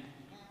man.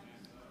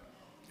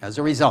 As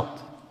a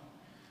result,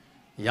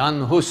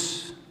 Jan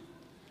Hus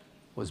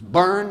was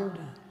burned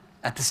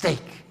at the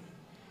stake.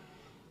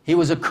 He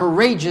was a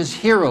courageous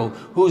hero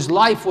whose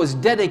life was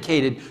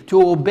dedicated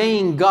to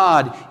obeying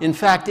God. In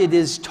fact, it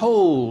is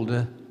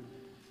told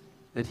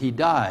that he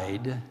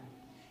died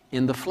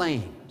in the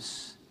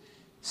flames,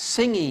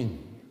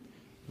 singing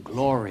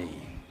glory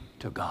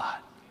to God.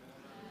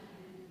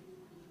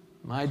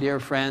 My dear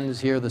friends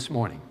here this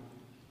morning,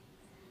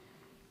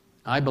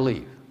 I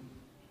believe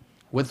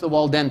with the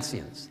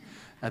Waldensians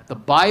that the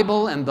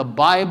Bible and the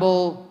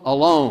Bible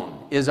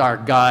alone is our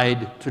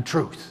guide to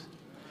truth,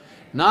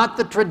 not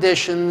the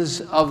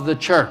traditions of the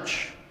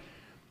church.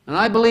 And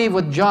I believe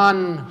with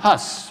John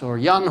Hus, or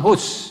Jan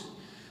Hus,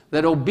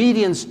 that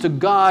obedience to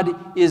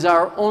God is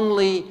our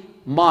only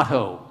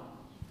motto.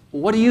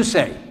 What do you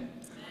say?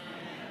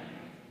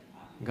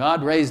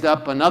 God raised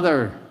up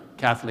another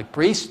Catholic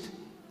priest,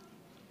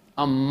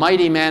 a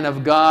mighty man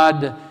of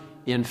God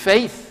in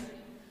faith,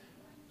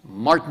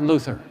 Martin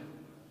Luther.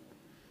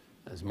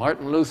 As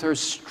Martin Luther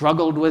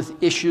struggled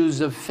with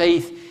issues of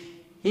faith,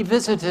 he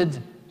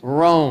visited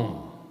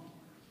Rome.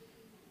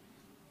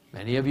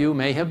 Many of you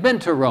may have been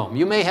to Rome.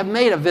 You may have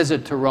made a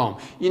visit to Rome.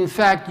 In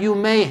fact, you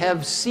may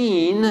have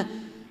seen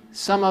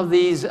some of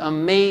these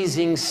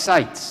amazing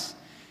sights.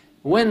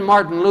 When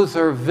Martin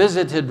Luther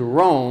visited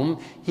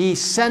Rome, he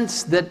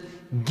sensed that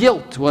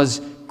guilt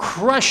was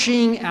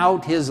crushing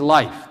out his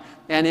life.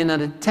 And in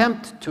an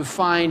attempt to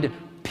find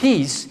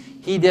peace,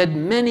 he did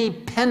many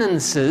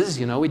penances.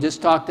 You know, we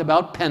just talked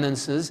about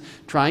penances,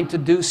 trying to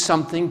do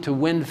something to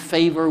win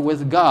favor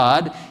with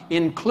God,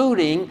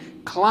 including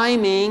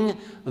climbing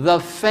the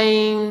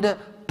famed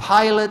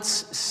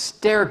Pilate's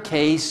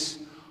staircase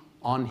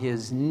on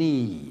his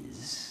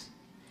knees.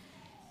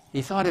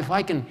 He thought, if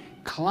I can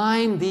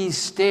climb these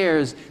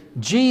stairs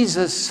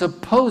Jesus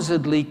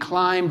supposedly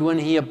climbed when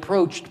he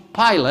approached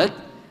Pilate,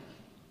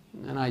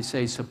 and I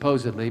say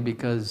supposedly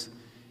because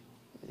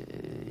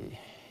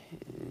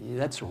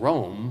that's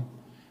Rome,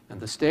 and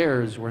the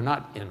stairs were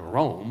not in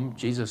Rome.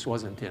 Jesus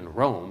wasn't in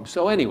Rome.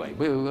 So anyway,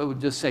 we would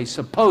just say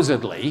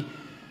supposedly.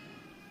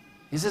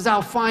 He says,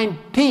 I'll find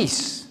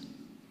peace.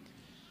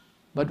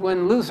 But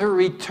when Luther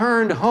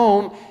returned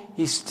home,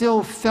 he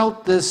still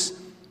felt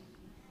this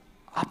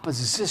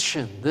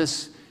opposition,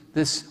 this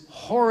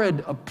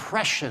horrid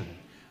oppression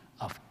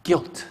of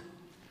guilt.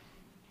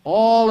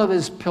 All of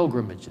his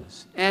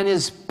pilgrimages and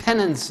his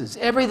penances,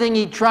 everything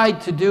he tried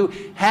to do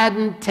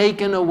hadn't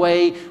taken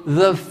away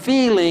the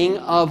feeling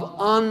of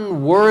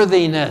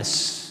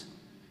unworthiness.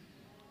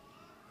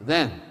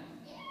 Then,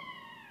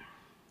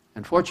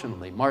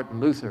 unfortunately,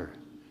 Martin Luther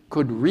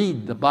could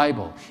read the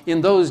Bible.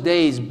 In those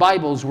days,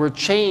 Bibles were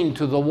chained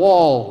to the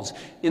walls.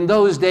 In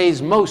those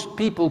days, most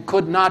people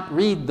could not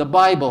read the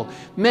Bible.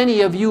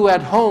 Many of you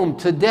at home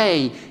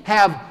today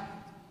have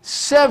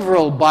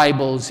several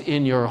Bibles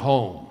in your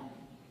home.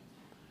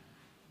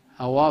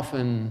 How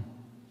often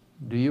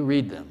do you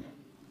read them?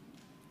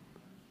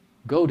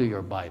 Go to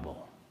your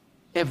Bible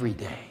every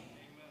day.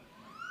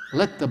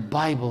 Let the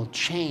Bible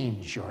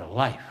change your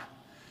life.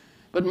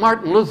 But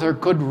Martin Luther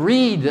could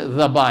read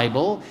the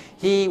Bible.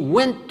 He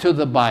went to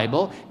the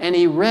Bible and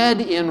he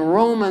read in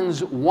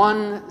Romans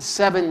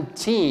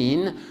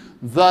 1:17,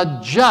 the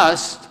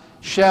just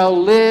shall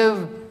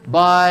live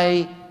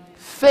by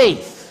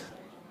faith.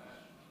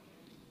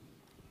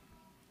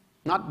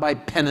 Not by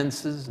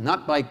penances,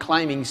 not by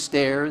climbing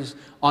stairs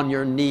on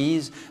your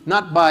knees,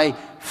 not by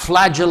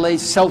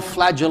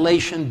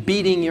self-flagellation,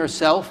 beating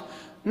yourself.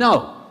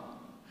 No.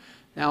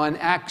 Now in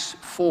Acts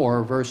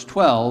 4, verse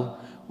 12,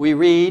 we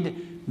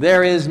read,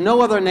 "There is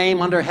no other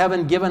name under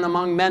heaven given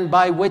among men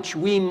by which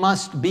we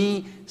must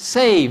be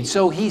saved."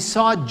 So he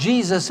saw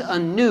Jesus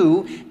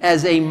anew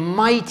as a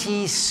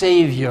mighty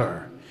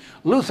Savior.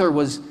 Luther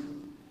was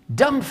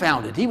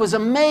dumbfounded. He was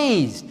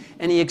amazed,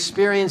 and he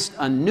experienced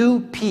a new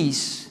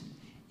peace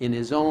in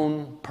his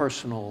own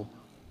personal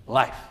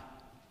life.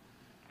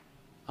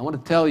 I want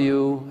to tell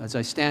you, as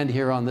I stand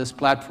here on this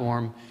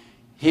platform,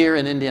 here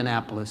in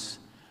Indianapolis,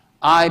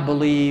 I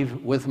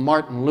believe with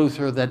Martin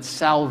Luther that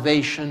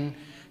salvation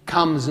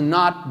comes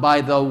not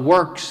by the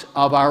works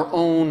of our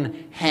own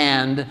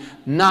hand,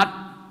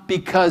 not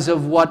because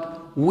of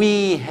what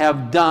we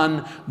have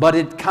done, but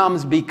it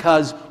comes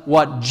because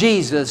what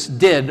Jesus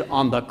did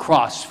on the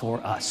cross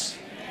for us.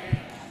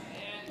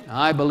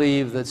 I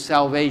believe that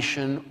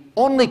salvation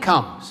only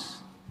comes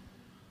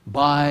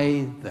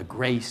by the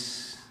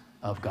grace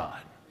of God.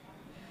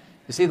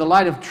 You see, the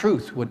light of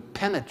truth would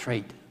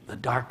penetrate the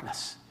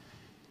darkness.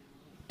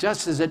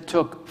 Just as it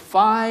took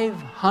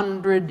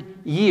 500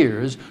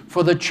 years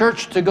for the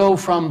church to go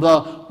from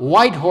the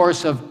white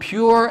horse of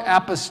pure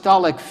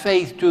apostolic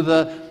faith to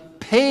the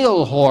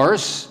pale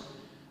horse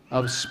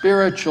of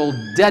spiritual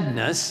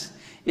deadness,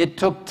 it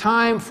took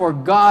time for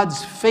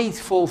God's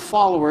faithful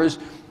followers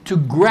to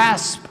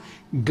grasp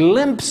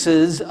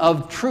glimpses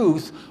of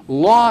truth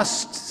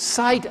lost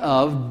sight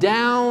of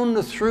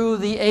down through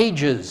the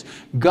ages.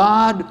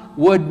 God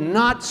would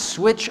not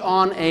switch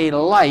on a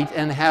light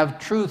and have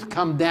truth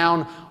come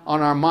down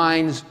on our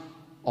minds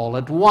all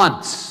at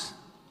once.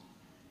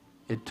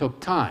 It took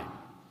time.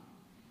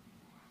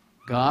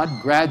 God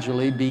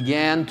gradually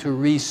began to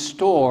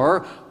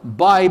restore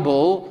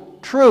Bible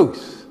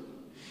truth.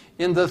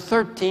 In the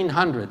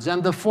 1300s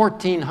and the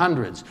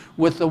 1400s,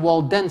 with the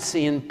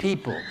Waldensian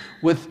people,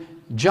 with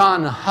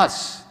John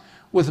Huss,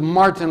 with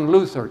Martin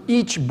Luther,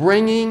 each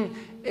bringing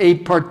a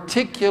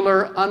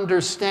particular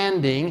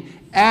understanding,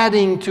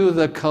 adding to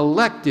the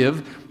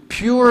collective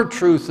pure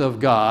truth of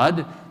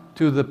God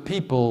to the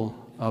people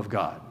of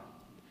God.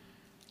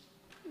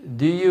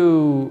 Do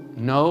you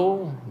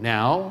know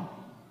now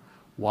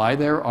why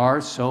there are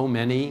so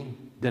many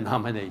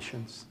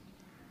denominations?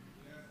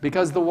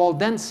 Because the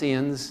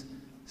Waldensians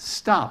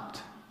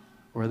stopped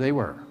where they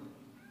were.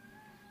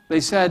 They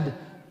said,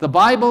 the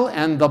Bible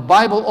and the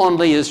Bible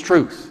only is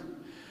truth.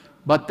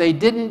 But they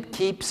didn't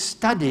keep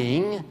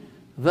studying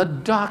the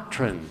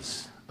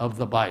doctrines of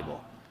the Bible.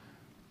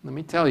 Let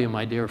me tell you,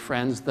 my dear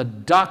friends, the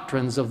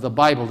doctrines of the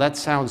Bible, that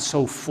sounds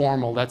so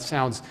formal, that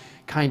sounds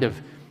kind of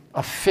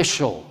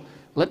official.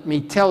 Let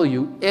me tell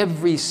you,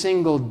 every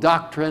single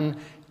doctrine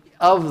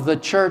of the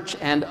church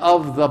and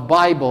of the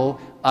Bible,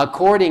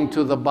 according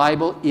to the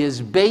Bible, is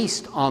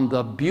based on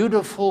the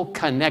beautiful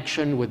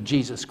connection with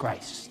Jesus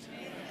Christ.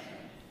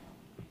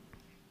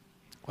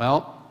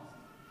 Well,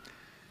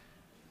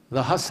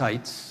 the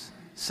Hussites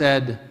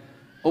said,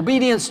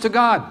 obedience to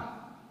God,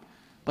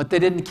 but they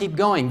didn't keep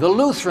going. The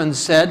Lutherans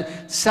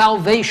said,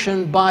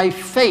 salvation by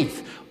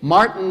faith.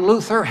 Martin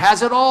Luther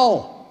has it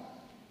all,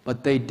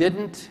 but they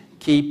didn't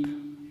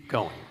keep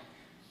going.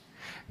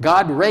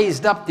 God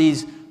raised up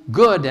these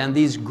good and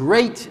these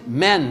great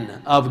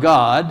men of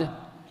God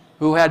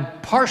who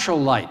had partial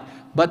light,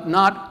 but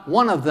not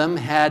one of them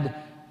had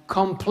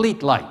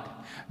complete light.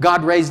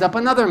 God raised up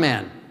another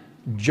man,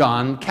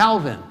 John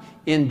Calvin,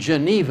 in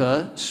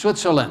Geneva,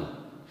 Switzerland.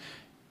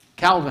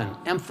 Calvin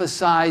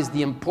emphasized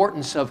the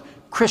importance of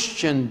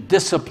Christian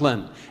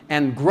discipline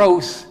and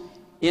growth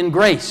in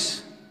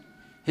grace.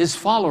 His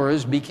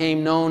followers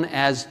became known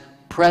as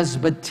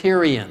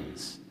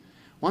Presbyterians.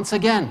 Once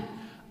again,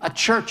 a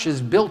church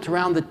is built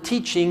around the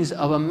teachings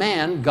of a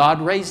man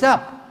God raised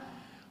up.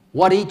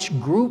 What each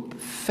group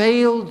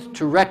failed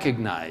to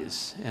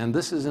recognize, and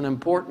this is an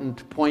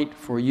important point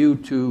for you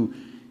to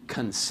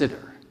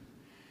consider,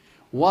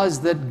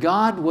 was that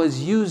God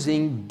was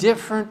using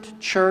different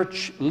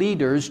church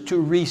leaders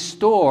to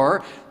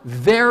restore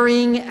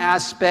varying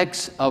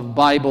aspects of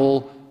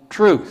Bible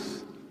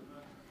truth.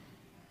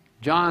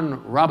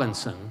 John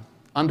Robinson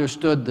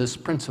understood this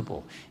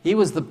principle. He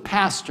was the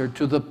pastor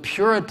to the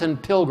Puritan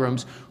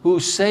pilgrims who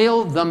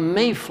sailed the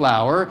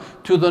Mayflower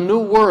to the New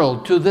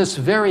World, to this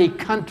very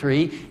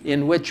country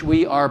in which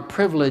we are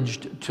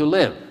privileged to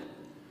live.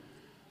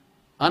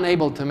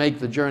 Unable to make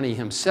the journey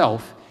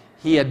himself,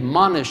 he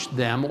admonished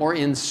them or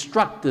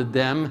instructed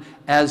them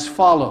as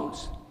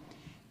follows.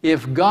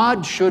 If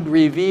God should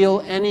reveal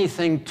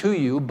anything to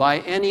you by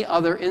any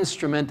other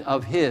instrument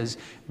of His,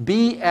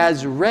 be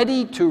as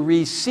ready to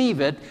receive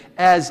it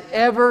as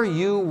ever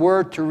you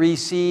were to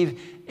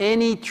receive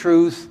any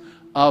truth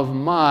of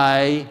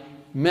my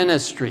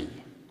ministry.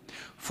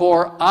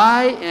 For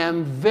I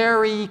am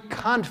very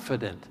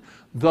confident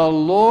the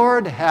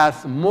Lord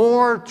hath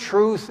more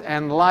truth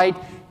and light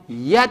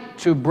yet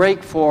to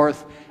break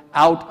forth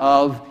out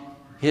of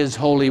His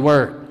holy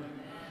word.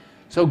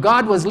 So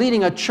God was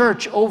leading a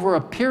church over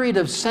a period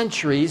of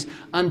centuries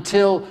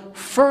until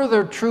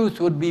further truth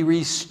would be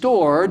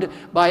restored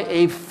by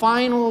a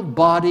final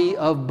body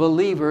of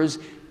believers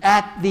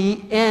at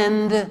the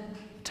end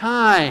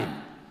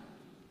time.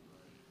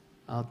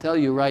 I'll tell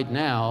you right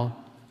now,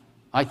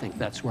 I think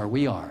that's where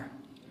we are.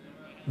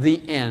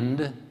 The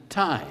end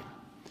time.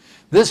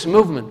 This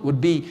movement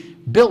would be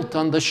built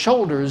on the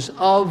shoulders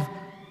of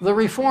the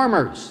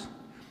reformers,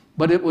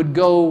 but it would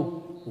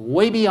go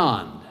way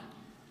beyond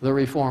the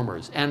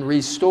reformers and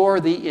restore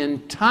the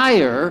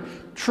entire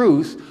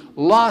truth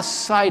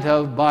lost sight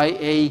of by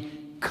a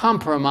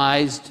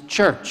compromised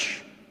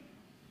church.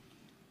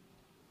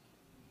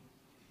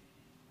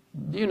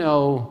 Do you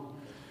know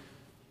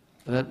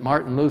that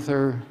Martin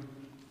Luther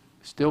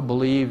still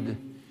believed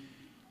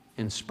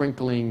in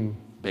sprinkling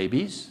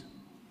babies?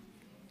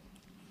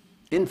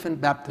 Infant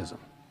baptism.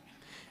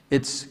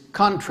 It's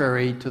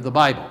contrary to the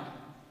Bible,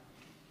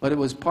 but it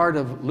was part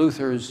of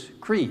Luther's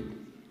creed.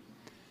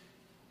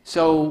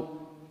 So,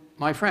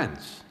 my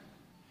friends,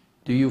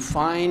 do you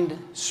find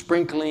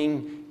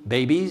sprinkling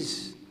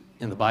babies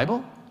in the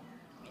Bible?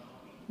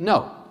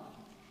 No.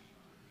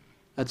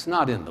 That's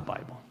not in the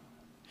Bible.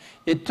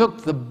 It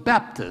took the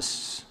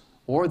Baptists,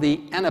 or the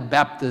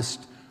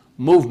Anabaptist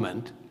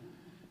movement,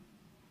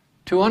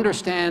 to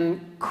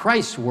understand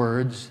Christ's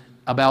words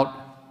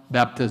about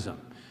baptism.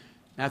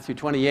 Matthew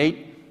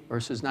 28,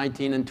 verses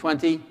 19 and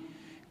 20.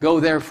 Go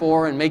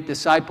therefore and make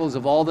disciples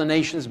of all the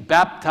nations,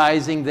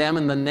 baptizing them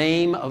in the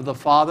name of the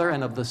Father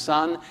and of the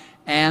Son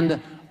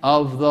and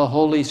of the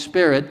Holy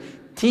Spirit,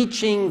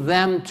 teaching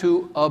them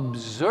to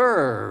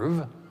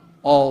observe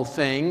all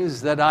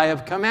things that I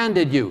have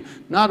commanded you.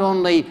 Not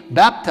only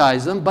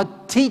baptize them,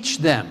 but teach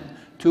them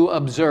to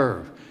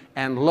observe.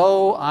 And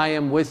lo, I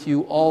am with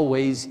you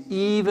always,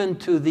 even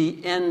to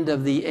the end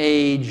of the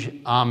age.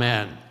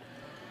 Amen.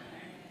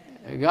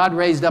 God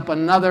raised up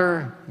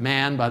another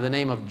man by the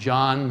name of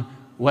John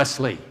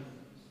Wesley.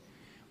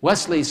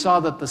 Wesley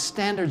saw that the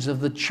standards of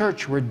the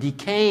church were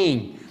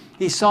decaying.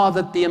 He saw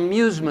that the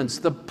amusements,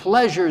 the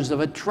pleasures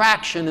of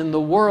attraction in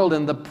the world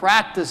and the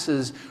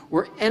practices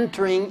were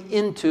entering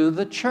into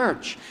the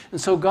church. And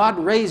so God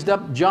raised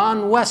up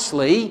John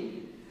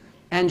Wesley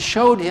and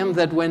showed him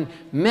that when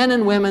men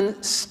and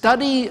women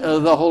study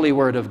the Holy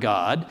Word of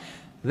God,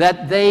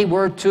 that they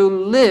were to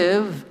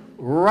live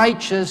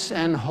righteous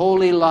and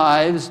holy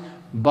lives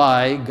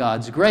by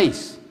God's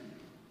grace.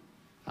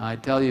 I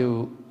tell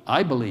you,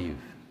 I believe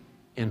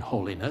in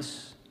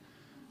holiness,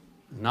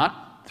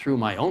 not through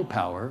my own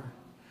power,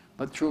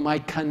 but through my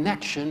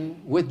connection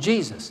with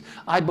Jesus.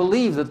 I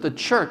believe that the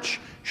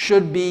church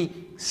should be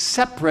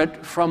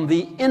separate from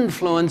the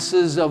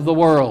influences of the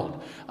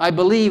world. I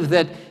believe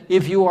that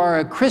if you are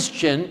a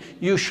Christian,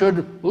 you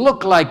should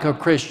look like a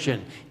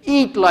Christian,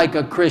 eat like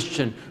a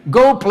Christian,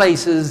 go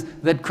places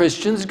that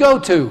Christians go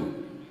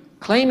to.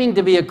 Claiming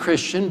to be a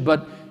Christian,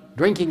 but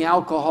drinking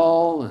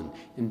alcohol and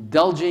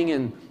indulging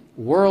in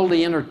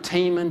worldly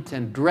entertainment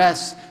and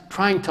dress,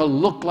 trying to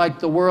look like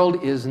the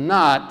world, is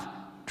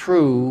not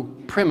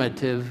true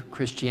primitive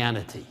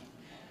Christianity.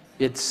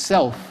 It's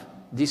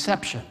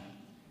self-deception.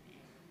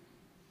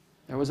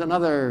 There was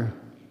another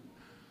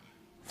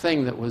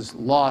thing that was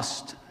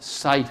lost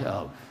sight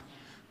of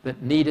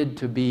that needed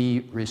to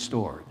be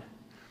restored.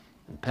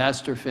 And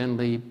Pastor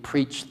Finley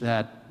preached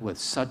that with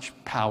such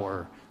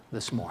power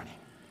this morning.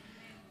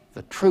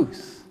 The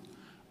truth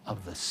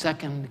of the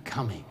second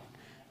coming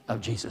of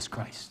Jesus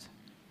Christ.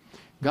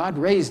 God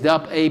raised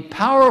up a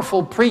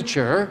powerful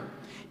preacher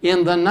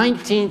in the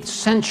 19th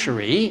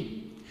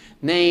century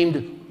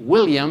named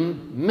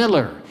William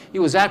Miller. He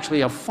was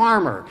actually a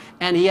farmer,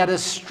 and he had a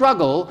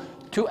struggle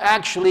to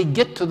actually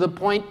get to the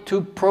point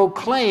to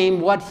proclaim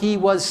what he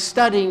was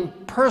studying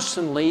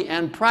personally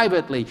and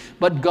privately.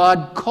 But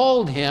God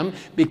called him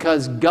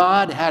because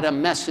God had a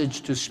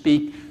message to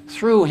speak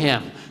through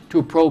him,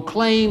 to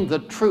proclaim the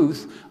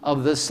truth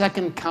of the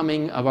second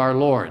coming of our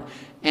Lord.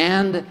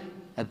 And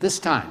at this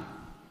time,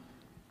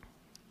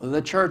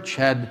 the church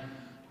had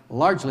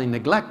largely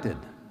neglected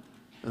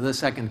the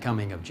second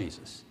coming of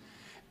Jesus.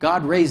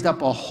 God raised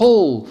up a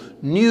whole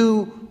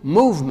new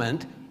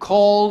movement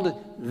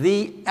called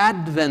the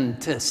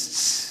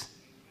Adventists.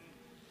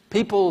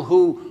 People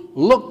who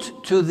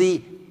looked to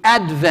the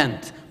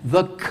advent,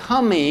 the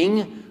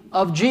coming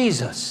of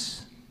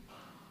Jesus.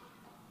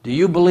 Do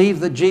you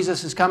believe that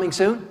Jesus is coming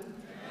soon?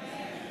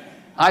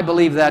 I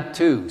believe that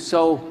too.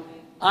 So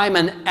I'm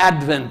an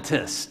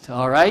Adventist,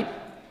 all right?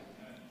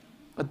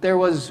 But there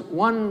was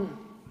one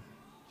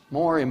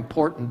more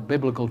important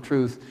biblical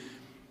truth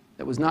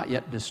that was not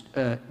yet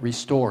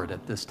restored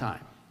at this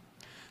time.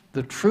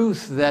 The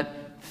truth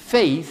that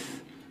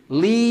faith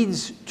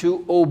leads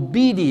to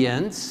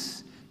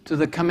obedience to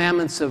the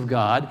commandments of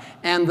God,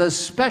 and the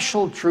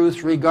special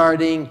truth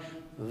regarding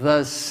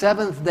the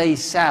seventh-day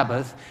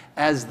Sabbath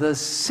as the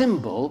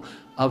symbol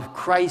of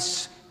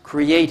Christ's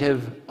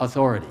creative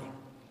authority.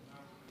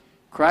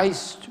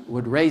 Christ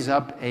would raise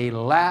up a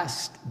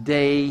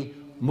last-day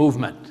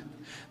movement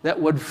that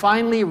would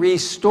finally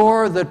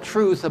restore the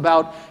truth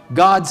about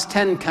God's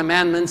 10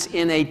 Commandments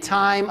in a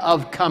time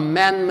of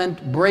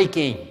commandment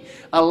breaking,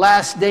 a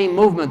last-day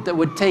movement that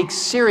would take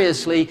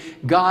seriously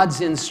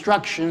God's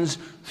instructions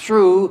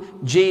through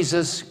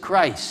Jesus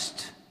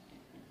Christ,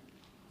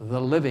 the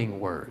living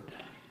Word,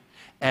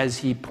 as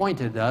He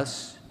pointed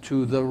us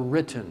to the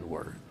written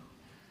Word.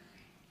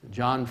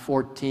 John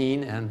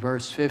 14 and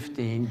verse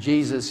 15,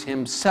 Jesus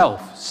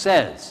Himself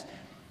says,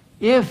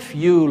 "If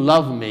you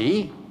love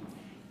me,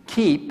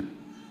 keep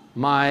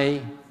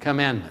my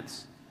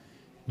commandments."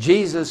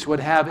 Jesus would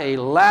have a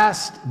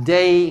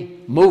last-day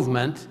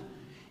movement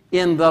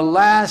in the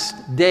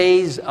last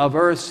days of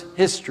Earth's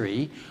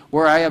history,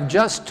 where I have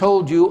just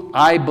told you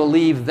I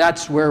believe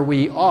that's where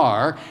we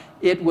are.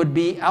 It would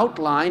be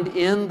outlined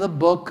in the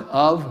book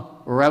of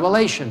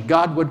Revelation.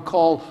 God would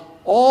call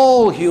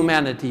all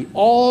humanity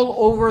all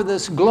over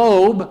this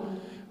globe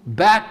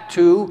back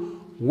to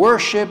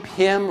worship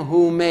Him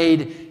who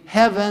made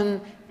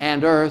heaven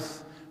and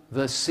earth,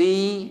 the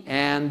sea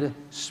and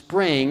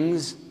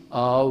springs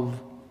of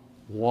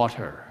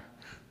water.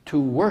 To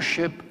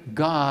worship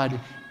God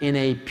in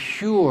a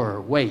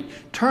pure way,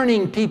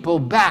 turning people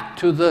back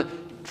to the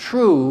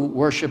true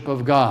worship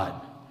of God.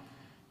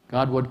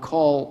 God would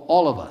call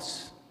all of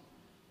us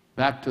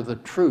back to the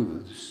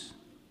truths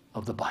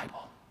of the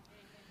Bible.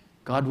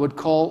 God would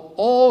call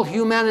all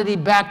humanity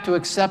back to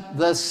accept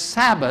the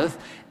Sabbath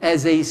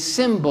as a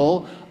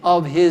symbol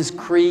of His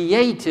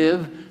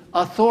creative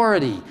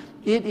authority.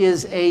 It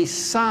is a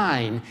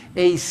sign,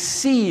 a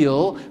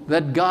seal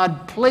that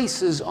God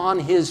places on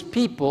His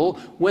people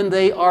when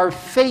they are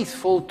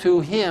faithful to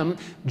Him,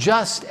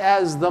 just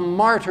as the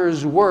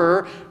martyrs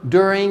were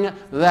during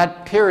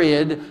that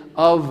period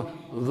of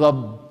the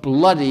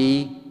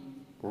bloody,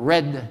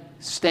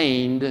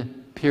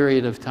 red-stained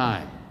period of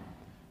time.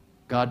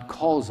 God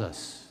calls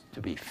us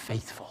to be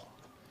faithful.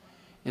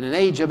 In an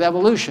age of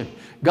evolution,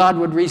 God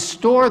would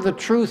restore the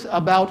truth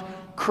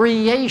about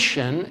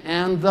creation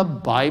and the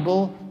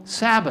Bible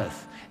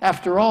Sabbath.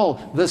 After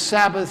all, the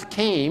Sabbath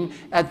came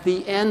at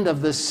the end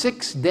of the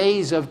 6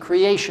 days of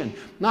creation.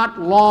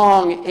 Not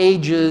long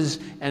ages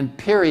and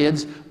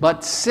periods,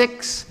 but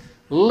 6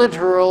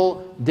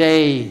 literal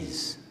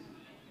days.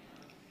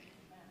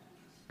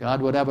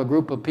 God would have a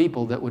group of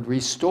people that would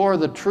restore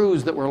the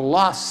truths that were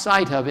lost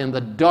sight of in the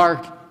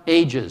dark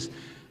ages.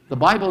 The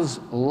Bible's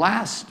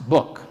last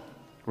book,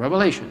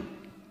 Revelation,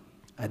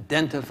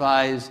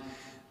 identifies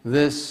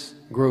this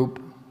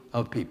group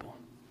of people.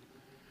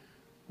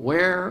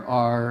 Where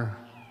are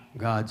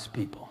God's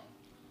people?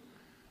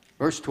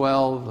 Verse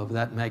 12 of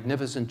that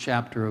magnificent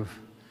chapter of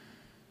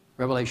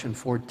Revelation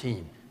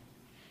 14.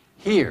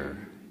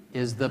 Here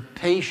is the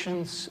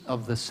patience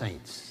of the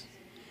saints.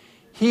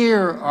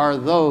 Here are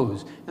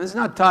those, and it's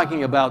not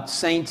talking about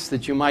saints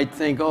that you might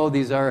think, oh,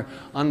 these are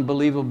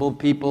unbelievable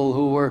people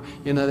who were,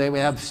 they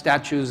have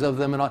statues of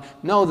them and all.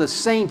 No, the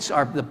saints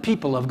are the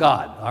people of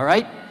God, all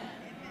right?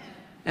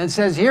 And it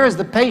says, here is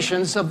the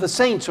patience of the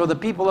saints, or the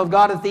people of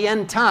God at the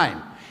end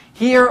time.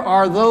 Here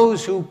are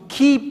those who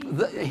keep,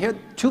 here,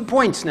 2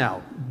 points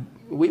now.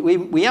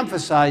 We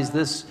emphasized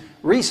this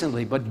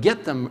recently, but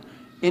get them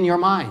in your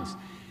minds.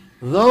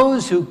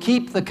 Those who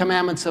keep the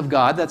commandments of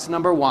God, that's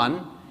number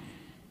 1.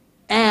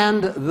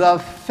 And the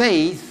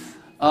faith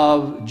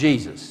of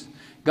Jesus.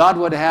 God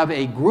would have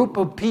a group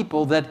of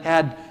people that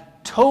had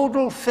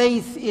total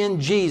faith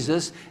in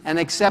Jesus and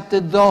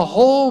accepted the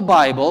whole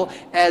Bible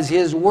as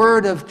His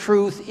word of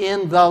truth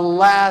in the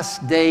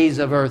last days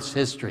of Earth's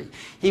history.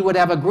 He would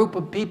have a group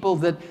of people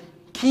that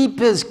keep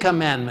His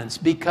commandments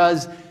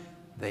because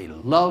they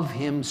love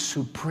Him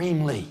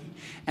supremely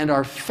and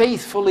are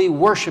faithfully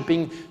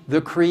worshiping the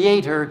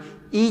Creator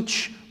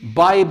each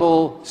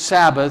Bible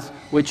Sabbath,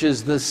 which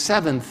is the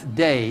 7th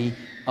day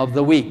of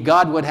the week.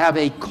 God would have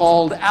a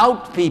called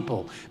out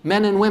people,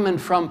 men and women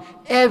from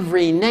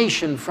every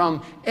nation,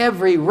 from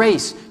every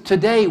race.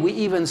 Today we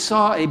even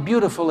saw a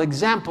beautiful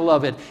example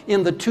of it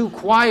in the 2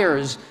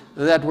 choirs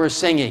that were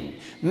singing.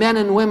 Men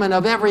and women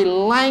of every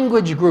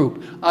language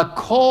group, a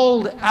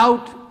called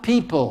out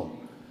people.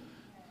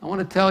 I want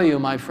to tell you,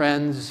 my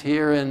friends,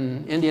 here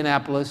in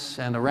Indianapolis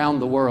and around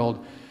the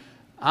world,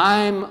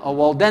 I'm a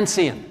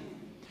Waldensian,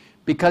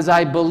 because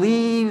I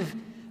believe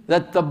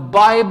that the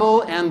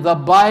Bible and the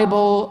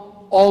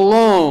Bible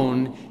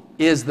alone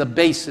is the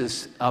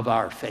basis of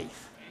our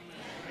faith.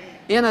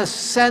 In a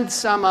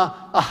sense, I'm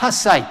a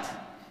Hussite,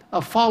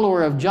 a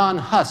follower of John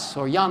Huss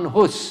or Jan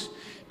Hus,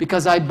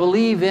 because I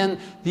believe in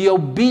the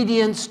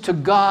obedience to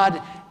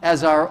God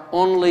as our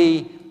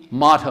only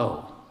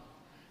motto.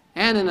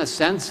 And in a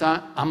sense,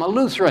 I'm a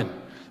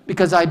Lutheran,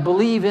 because I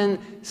believe in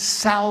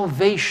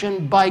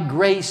salvation by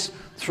grace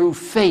through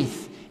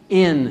faith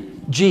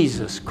in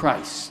Jesus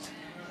Christ.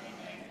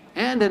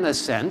 And in a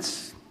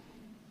sense,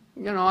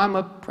 I'm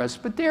a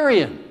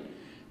Presbyterian,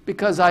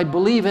 because I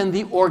believe in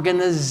the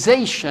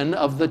organization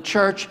of the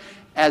church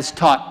as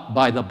taught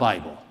by the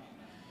Bible.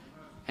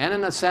 And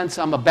in a sense,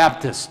 I'm a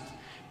Baptist,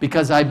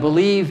 because I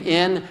believe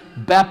in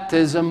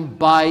baptism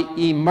by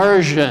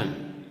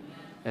immersion,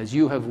 as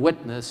you have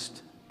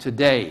witnessed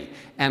today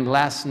and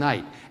last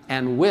night,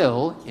 and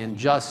will in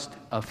just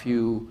a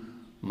few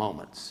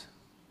moments.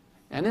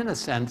 And in a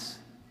sense,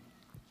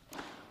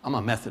 I'm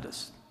a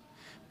Methodist,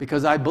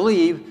 because I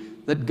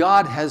believe that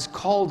God has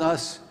called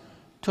us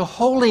to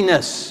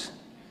holiness,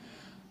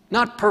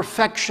 not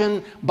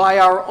perfection by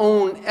our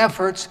own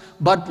efforts,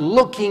 but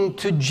looking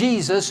to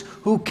Jesus,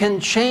 who can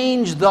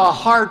change the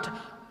heart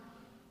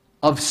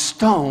of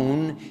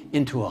stone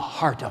into a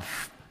heart of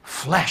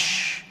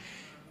flesh,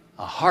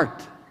 a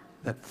heart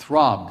that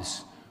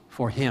throbs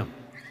for Him.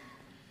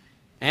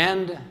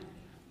 And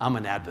I'm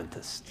an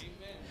Adventist,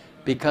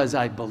 because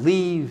I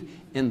believe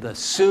in the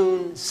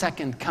soon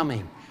second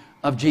coming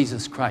of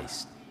Jesus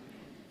Christ.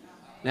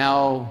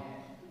 Now,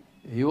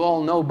 you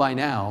all know by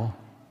now,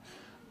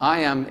 I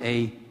am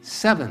a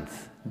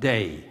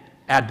Seventh-day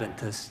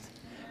Adventist,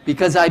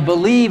 because I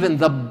believe in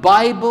the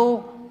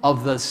Bible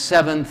of the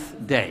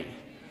seventh day.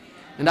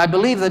 And I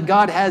believe that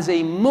God has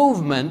a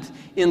movement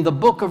in the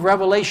book of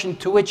Revelation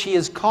to which He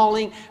is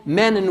calling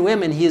men and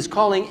women. He is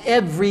calling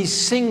every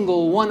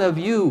single one of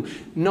you,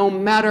 no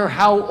matter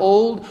how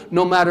old,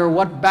 no matter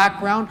what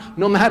background,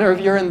 no matter if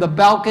you're in the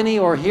balcony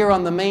or here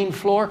on the main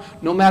floor,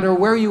 no matter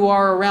where you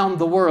are around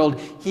the world,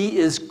 He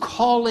is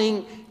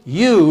calling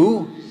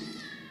you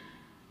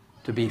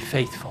to be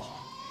faithful.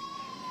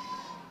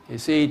 You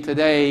see,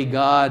 today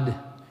God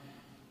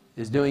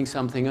is doing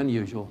something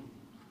unusual.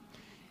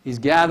 He's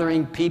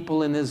gathering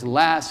people in His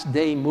last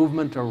day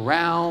movement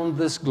around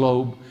this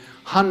globe.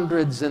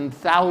 Hundreds and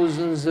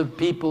thousands of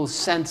people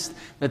sensed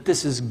that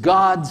this is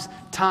God's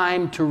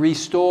time to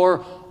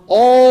restore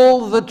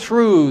all the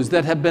truths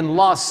that have been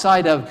lost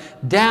sight of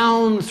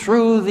down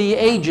through the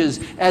ages,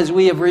 as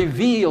we have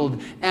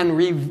revealed and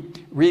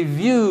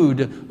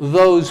reviewed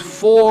those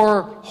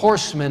four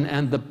horsemen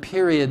and the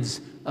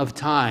periods of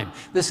time.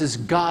 This is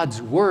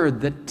God's Word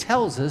that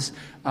tells us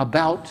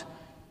about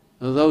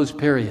those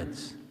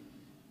periods.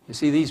 You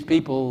see, these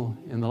people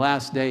in the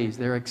last days,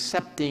 they're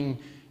accepting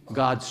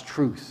God's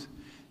truth.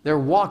 They're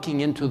walking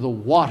into the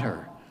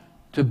water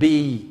to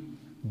be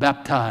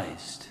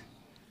baptized.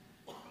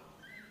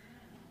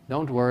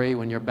 Don't worry,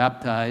 when you're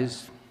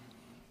baptized,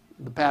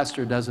 the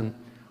pastor doesn't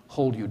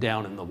hold you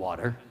down in the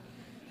water.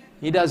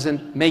 He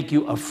doesn't make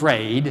you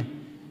afraid.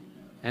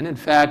 And in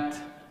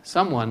fact,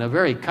 someone, a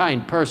very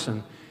kind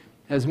person,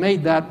 has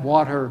made that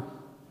water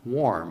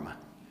warm.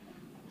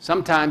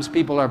 Sometimes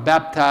people are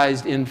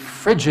baptized in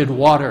frigid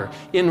water,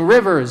 in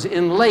rivers,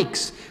 in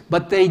lakes,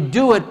 but they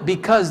do it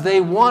because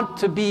they want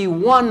to be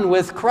one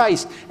with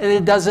Christ, and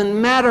it doesn't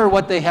matter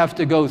what they have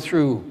to go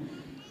through.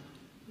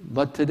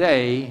 But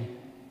today,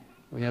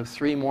 we have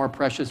 3 more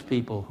precious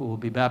people who will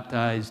be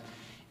baptized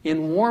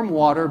in warm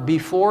water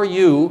before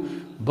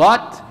you,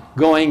 but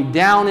going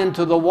down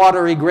into the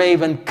watery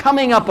grave and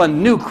coming up a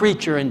new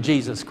creature in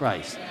Jesus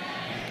Christ.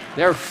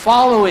 They're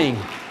following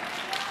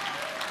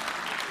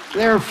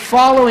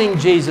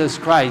Jesus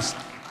Christ.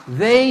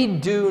 They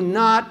do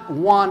not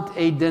want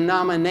a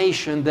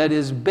denomination that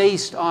is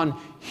based on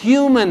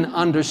human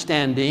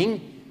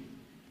understanding,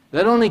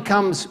 that only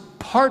comes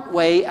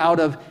partway out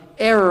of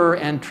error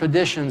and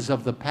traditions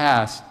of the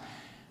past.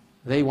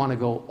 They want to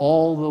go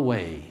all the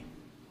way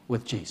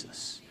with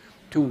Jesus,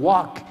 to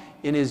walk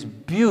in His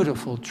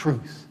beautiful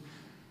truth.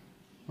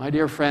 My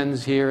dear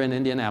friends here in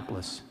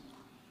Indianapolis,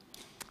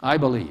 I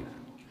believe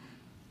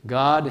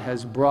God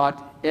has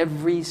brought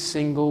every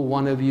single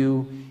one of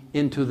you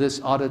into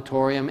this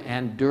auditorium,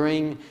 and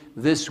during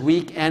this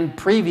week and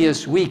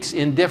previous weeks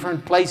in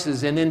different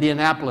places in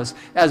Indianapolis,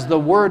 as the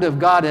Word of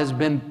God has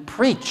been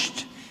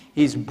preached,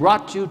 He's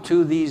brought you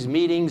to these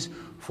meetings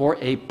for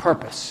a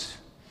purpose.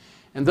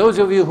 And those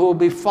of you who will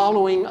be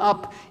following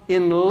up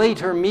in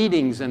later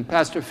meetings, and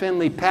Pastor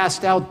Finley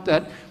passed out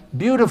that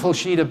beautiful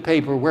sheet of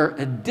paper where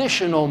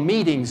additional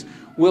meetings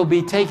will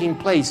be taking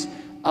place.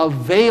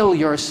 Avail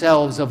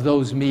yourselves of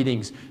those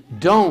meetings.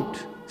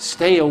 Don't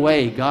stay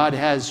away. God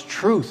has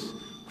truth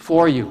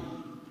for you.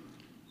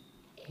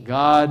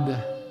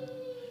 God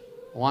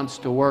wants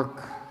to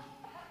work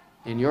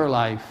in your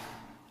life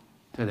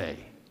today.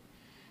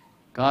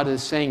 God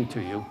is saying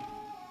to you,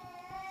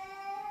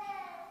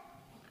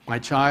 my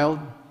child,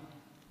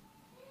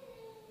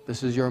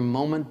 this is your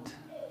moment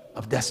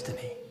of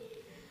destiny.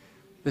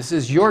 This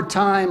is your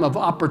time of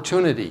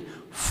opportunity.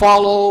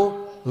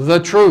 Follow the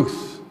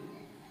truth.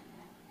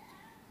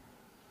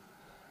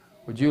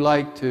 Would you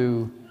like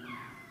to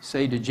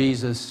say to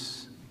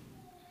Jesus,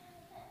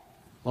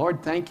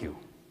 Lord, thank you.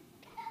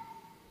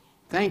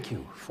 Thank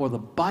you for the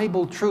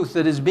Bible truth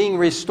that is being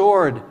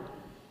restored.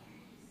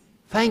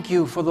 Thank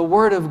you for the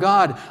Word of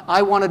God.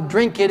 I want to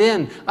drink it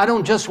in. I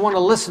don't just want to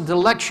listen to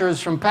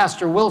lectures from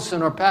Pastor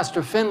Wilson or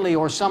Pastor Finley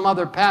or some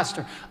other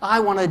pastor. I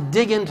want to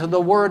dig into the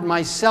Word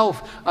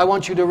myself. I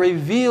want you to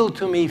reveal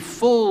to me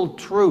full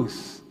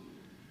truth.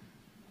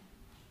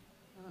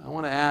 I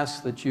want to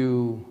ask that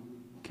you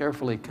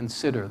carefully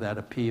consider that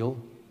appeal.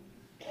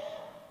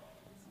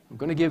 I'm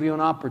going to give you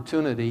an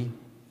opportunity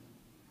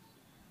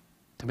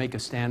to make a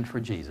stand for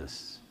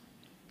Jesus.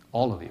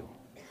 All of you.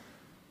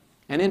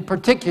 And in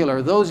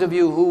particular, those of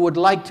you who would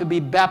like to be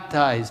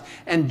baptized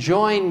and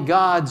join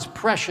God's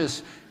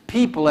precious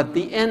people at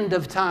the end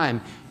of time,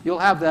 you'll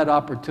have that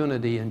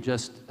opportunity in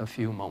just a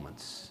few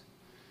moments.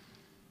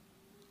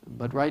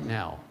 But right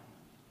now,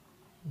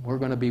 we're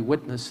going to be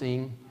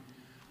witnessing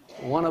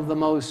one of the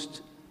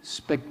most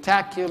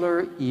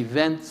spectacular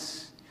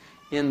events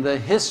in the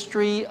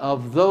history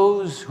of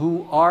those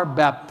who are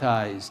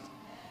baptized.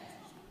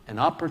 An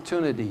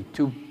opportunity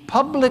to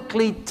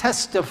publicly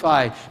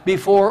testify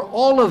before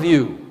all of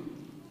you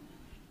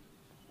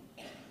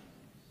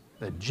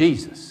that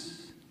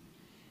Jesus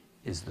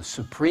is the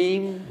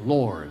supreme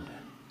Lord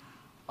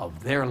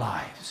of their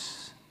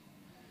lives.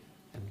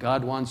 And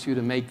God wants you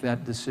to make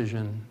that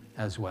decision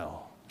as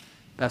well.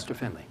 Pastor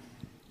Finley.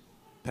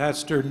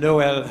 Pastor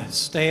Noel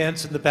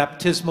stands in the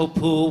baptismal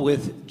pool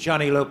with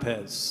Johnny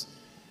Lopez.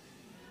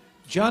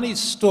 Johnny's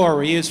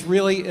story is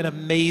really an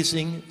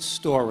amazing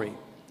story.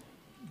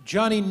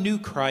 Johnny knew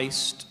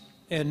Christ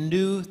and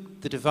knew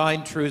the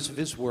divine truths of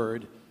his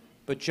word,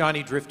 but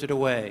Johnny drifted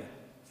away.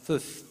 For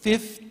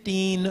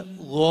 15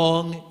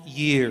 long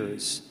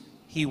years,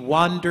 he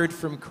wandered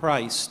from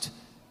Christ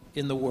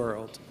in the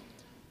world.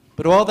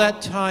 But all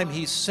that time,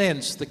 he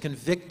sensed the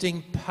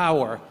convicting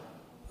power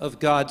of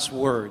God's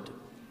word.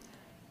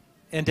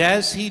 And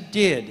as he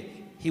did,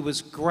 he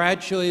was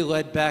gradually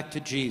led back to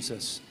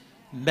Jesus,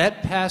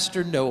 met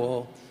Pastor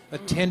Noel,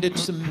 attended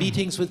some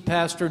meetings with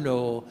Pastor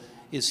Noel,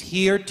 is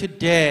here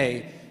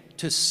today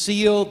to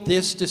seal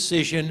this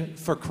decision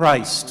for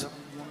Christ.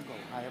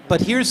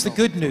 But here's the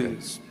good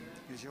news.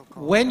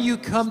 When you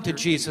come to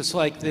Jesus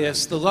like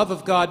this, the love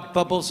of God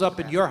bubbles up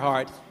in your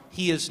heart.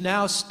 He is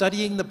now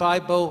studying the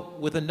Bible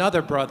with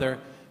another brother,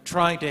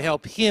 trying to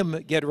help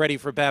him get ready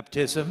for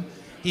baptism.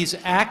 He's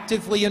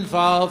actively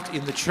involved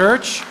in the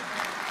church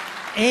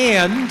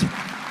and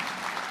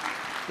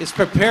is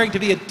preparing to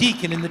be a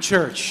deacon in the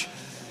church.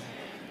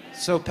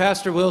 So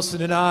Pastor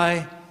Wilson and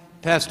I,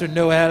 Pastor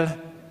Noel,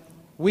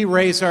 we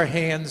raise our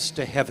hands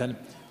to heaven.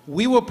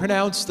 We will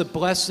pronounce the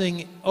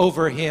blessing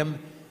over him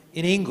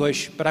in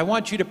English, but I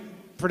want you to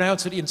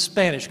pronounce it in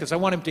Spanish because I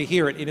want him to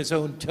hear it in his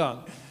own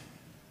tongue.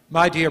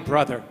 My dear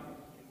brother,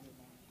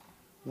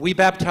 we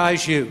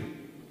baptize you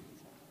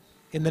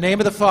in the name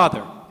of the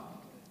Father,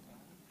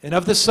 and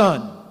of the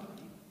Son,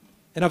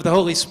 and of the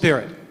Holy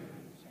Spirit.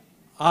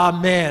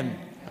 Amen.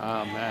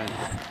 Amen.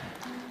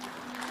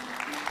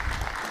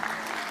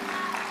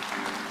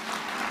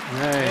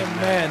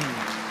 Amen.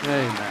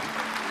 Amen.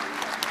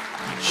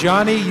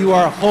 Johnny, you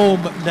are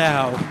home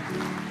now.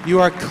 You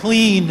are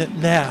clean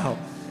now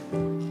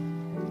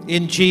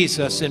in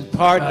Jesus and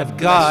part of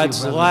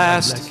God's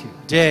last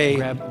day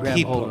grab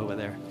people. hold over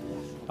there.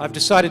 I've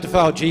decided to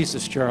follow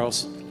Jesus,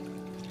 Charles.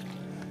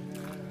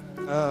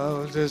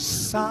 I've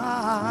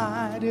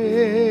decided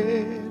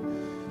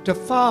to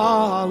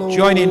follow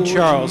Join in,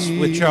 Charles,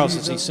 with Jesus. Charles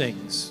as he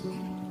sings.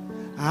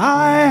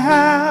 I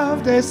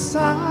have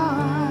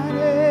decided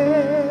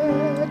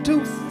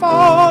to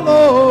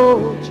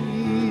follow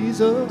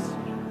Jesus.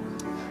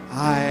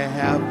 I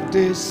have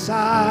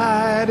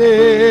decided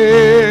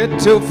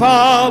to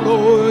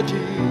follow Jesus.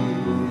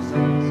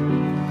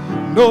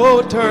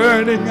 No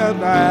turning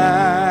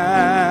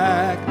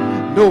back,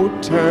 no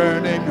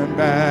turning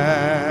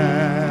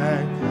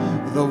back.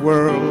 The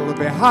world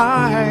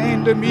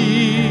behind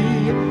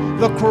me,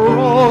 the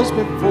cross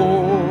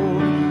before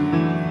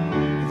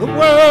me. The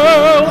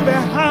world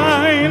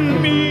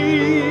behind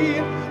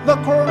me, the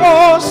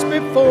cross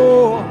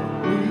before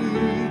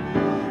me.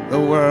 The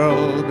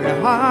world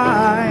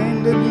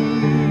behind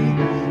me,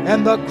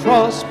 and the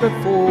cross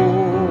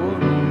before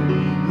me.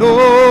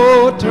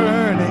 No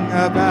turning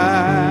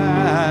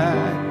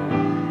back,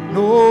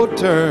 no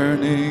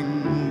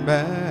turning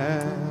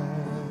back.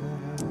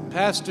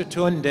 Pastor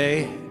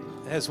Tunde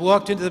has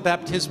walked into the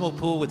baptismal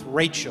pool with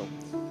Rachel.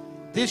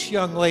 This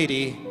young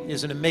lady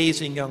is an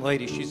amazing young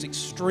lady. She's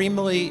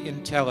extremely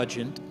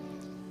intelligent.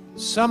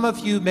 Some of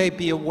you may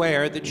be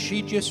aware that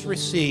she just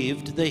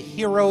received the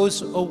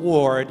Heroes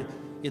Award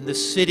in the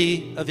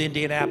city of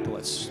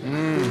Indianapolis.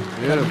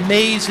 An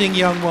amazing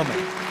young woman.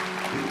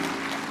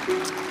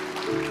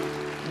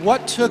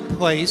 What took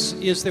place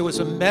is there was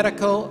a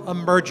medical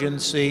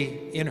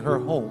emergency in her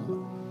home.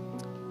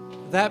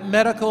 That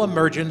medical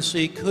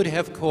emergency could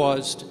have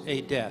caused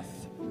a death.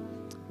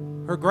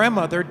 Her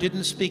grandmother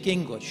didn't speak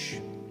English.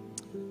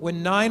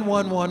 When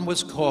 911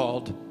 was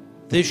called,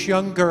 this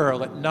young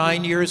girl at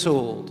 9 years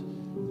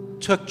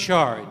old took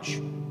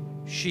charge.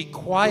 She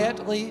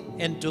quietly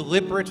and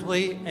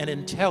deliberately and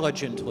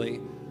intelligently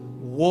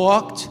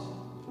walked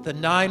the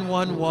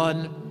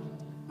 911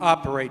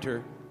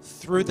 operator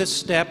through the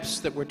steps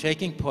that were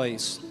taking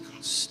place,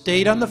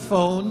 stayed on the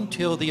phone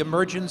till the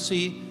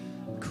emergency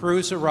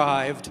crews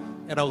arrived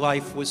and a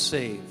life was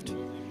saved.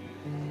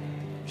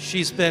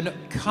 She's been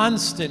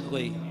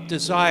constantly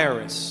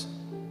desirous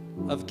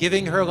of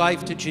giving her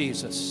life to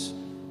Jesus,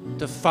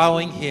 to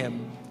following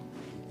him.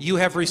 You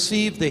have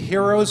received the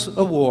Heroes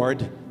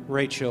Award,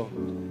 Rachel,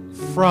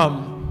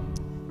 from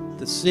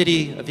the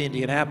city of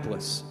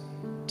Indianapolis.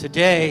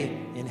 Today,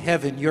 in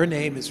heaven, your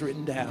name is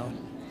written down,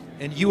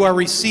 and you are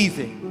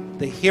receiving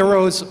the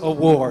Hero's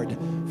Award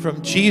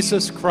from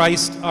Jesus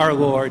Christ our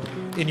Lord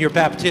in your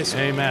baptism.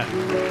 Amen.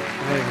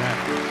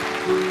 Amen.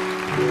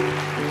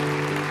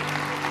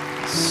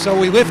 So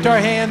we lift our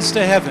hands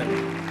to heaven,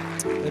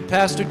 and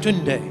Pastor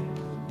Tunde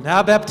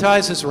now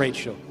baptizes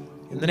Rachel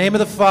in the name of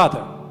the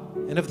Father,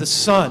 and of the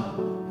Son,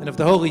 and of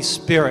the Holy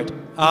Spirit.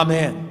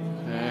 Amen.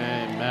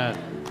 Amen.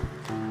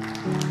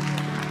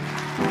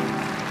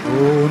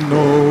 Oh,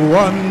 no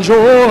one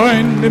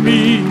joined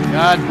me,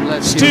 God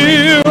bless you.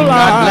 still God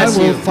I bless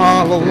will you.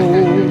 follow.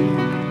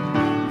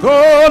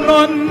 Though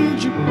none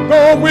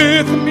go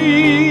with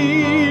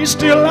me,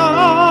 still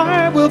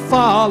I will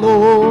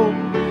follow.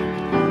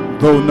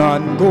 Though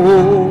none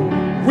go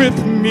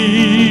with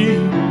me,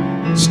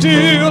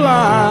 still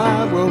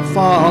I will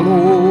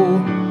follow.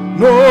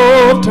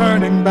 No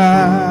turning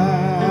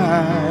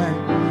back,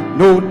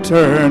 no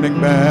turning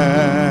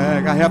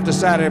back. I have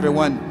decided,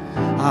 everyone,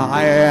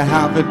 I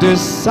have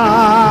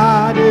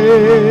decided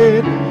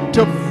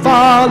to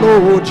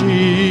follow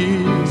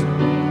Jesus.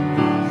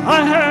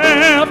 I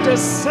have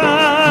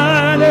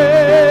decided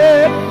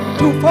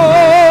to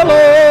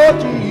follow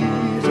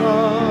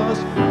Jesus.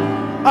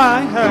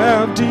 I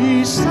have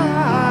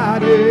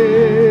decided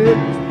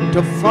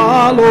to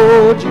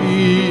follow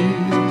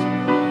Jesus.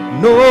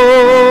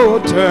 No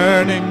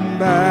turning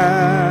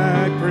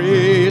back.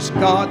 Praise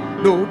God,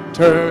 no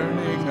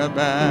turning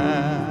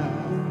back.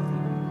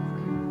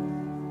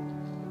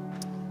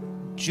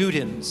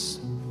 Judens.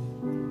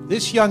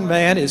 This young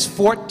man is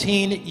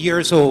 14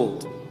 years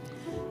old.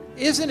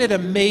 Isn't it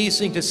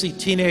amazing to see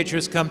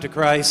teenagers come to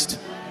Christ?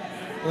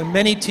 When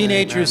many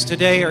teenagers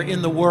today are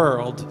in the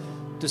world,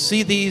 to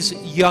see these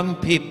young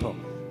people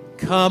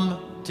come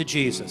to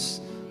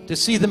Jesus, to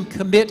see them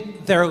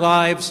commit their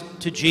lives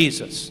to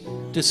Jesus,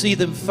 to see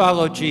them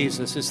follow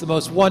Jesus is the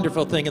most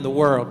wonderful thing in the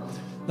world.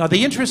 Now,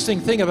 the interesting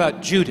thing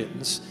about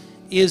Judens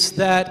is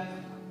that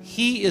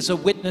he is a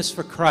witness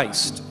for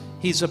Christ.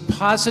 He's a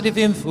positive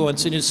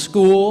influence in his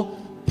school,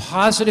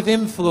 positive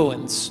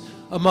influence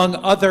among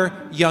other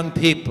young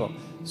people.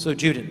 So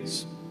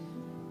Judens,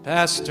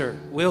 Pastor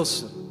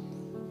Wilson,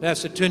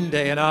 Pastor Tunde,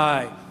 and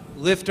I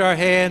lift our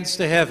hands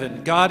to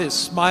heaven. God is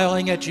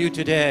smiling at you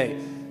today.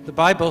 The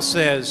Bible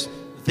says,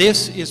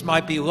 "This is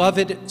my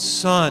beloved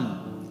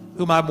Son,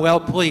 whom I'm well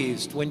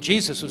pleased." When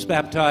Jesus was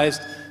baptized,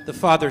 the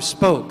Father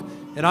spoke.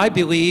 And I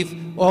believe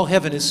all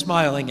heaven is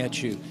smiling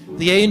at you.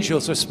 The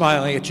angels are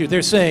smiling at you.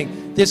 They're saying,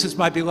 "This is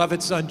my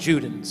beloved Son,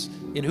 Judens,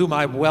 in whom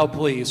I'm well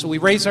pleased." So we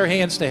raise our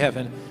hands to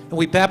heaven and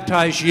we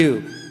baptize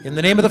you in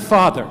the name of the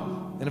Father,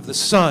 and of the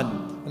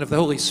Son, and of the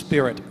Holy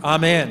Spirit.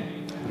 Amen.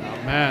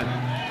 Amen.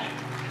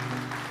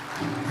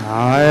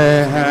 I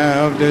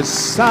have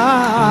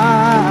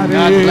decided.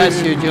 God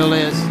bless you,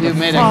 Julius. You've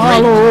made a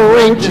follow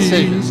great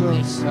decision.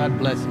 Jesus. God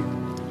bless you.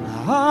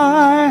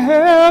 I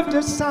have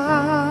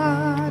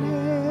decided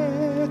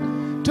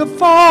to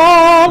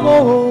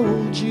follow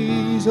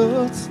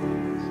Jesus.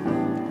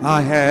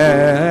 I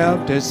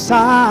have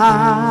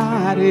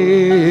decided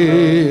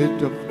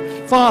to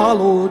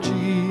follow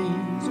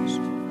Jesus.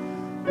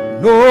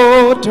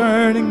 No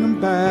turning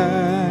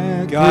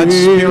back. God's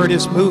Spirit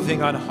is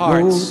moving on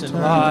hearts and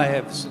turning.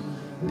 lives.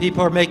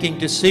 People are making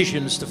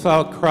decisions to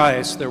follow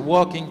Christ. They're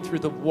walking through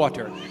the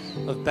water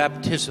of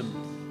baptism.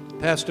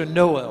 Pastor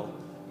Noel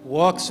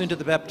walks into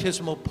the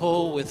baptismal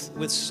pool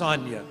with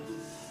Sonia.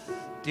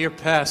 Dear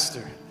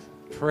Pastor,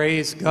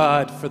 praise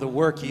God for the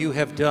work you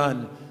have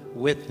done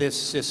with this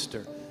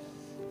sister.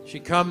 She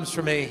comes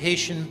from a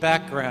Haitian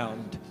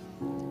background.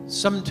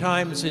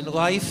 Sometimes in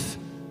life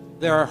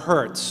there are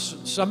hurts.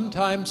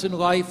 Sometimes in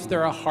life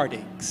there are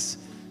heartaches.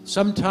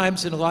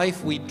 Sometimes in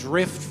life we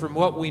drift from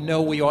what we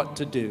know we ought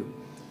to do.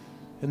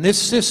 And this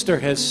sister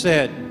has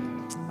said,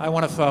 I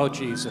want to follow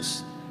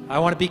Jesus. I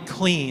want to be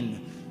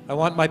clean. I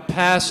want my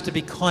past to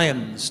be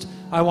cleansed.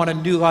 I want a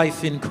new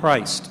life in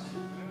Christ.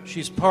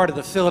 She's part of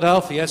the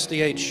Philadelphia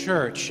SDA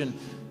Church, and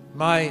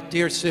my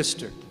dear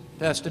sister,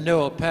 Pastor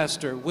Noel,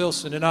 Pastor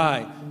Wilson, and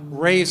I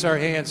raise our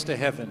hands to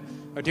heaven.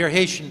 Our dear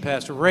Haitian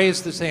pastor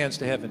raised his hands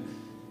to heaven.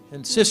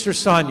 And Sister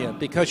Sonia,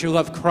 because you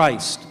love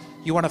Christ,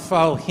 you want to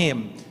follow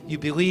him. You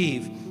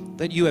believe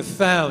that you have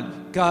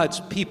found God's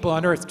people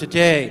on earth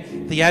today,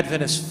 the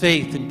Adventist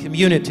faith and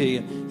community.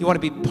 And you want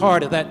to be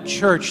part of that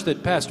church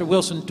that Pastor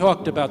Wilson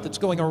talked about that's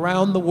going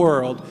around the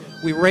world.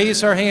 We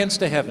raise our hands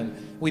to heaven.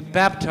 We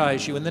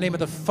baptize you in the name of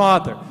the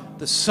Father,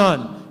 the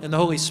Son, and the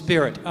Holy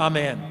Spirit.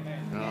 Amen.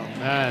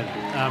 Amen.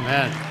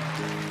 Amen.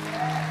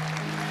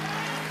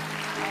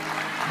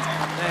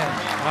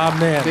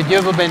 Amen. Que Dieu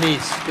vous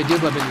bénisse. Que Dieu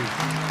vous bénisse.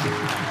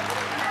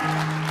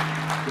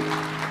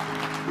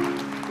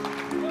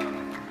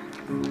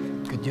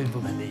 Que Dieu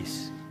vous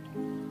bénisse.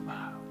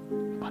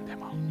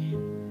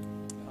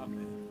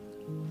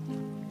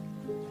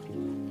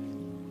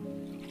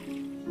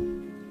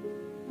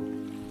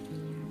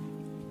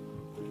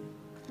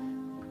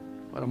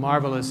 What a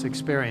marvelous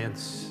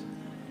experience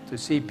to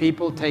see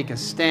people take a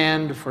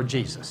stand for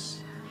Jesus.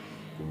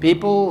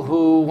 People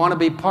who want to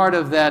be part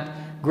of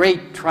that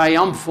great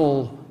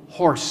triumphal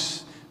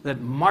horse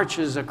that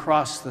marches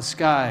across the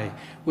sky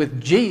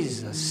with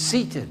Jesus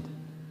seated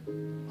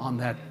on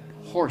that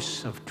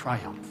horse of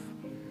triumph.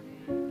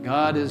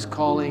 God is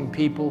calling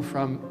people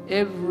from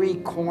every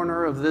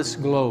corner of this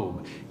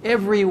globe.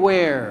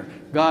 Everywhere,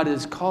 God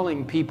is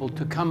calling people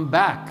to come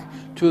back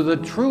to the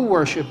true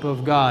worship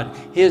of God,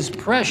 His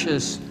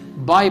precious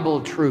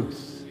Bible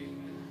truth.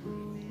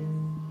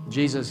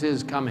 Jesus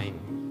is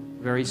coming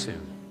very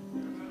soon.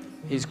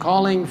 He's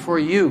calling for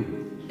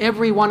you,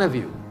 every one of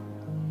you.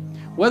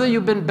 Whether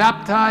you've been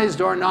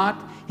baptized or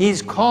not,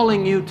 He's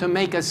calling you to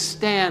make a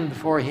stand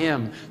for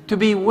Him, to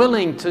be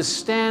willing to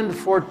stand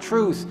for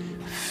truth,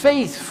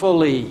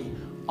 faithfully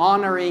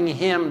honoring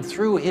Him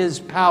through His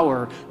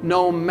power,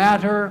 no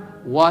matter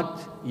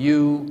what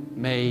you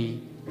may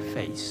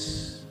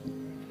face.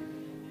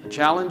 The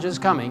challenge is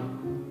coming.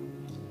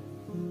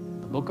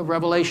 The book of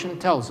Revelation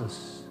tells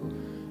us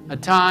a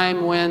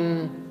time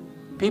when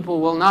people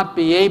will not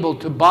be able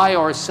to buy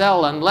or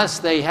sell unless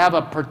they have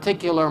a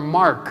particular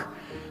mark.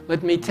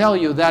 Let me tell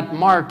you, that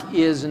mark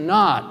is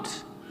not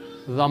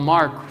the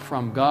mark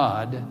from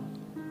God.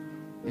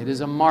 It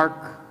is a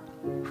mark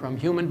from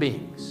human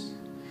beings.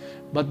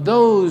 But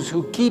those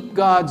who keep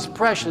God's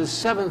precious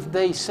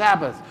seventh-day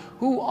Sabbath,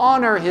 who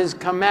honor His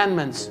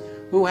commandments,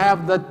 who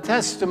have the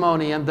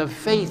testimony and the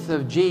faith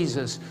of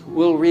Jesus,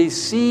 will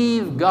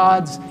receive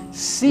God's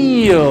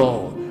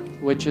seal,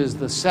 which is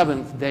the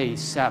seventh-day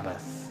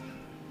Sabbath.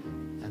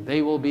 And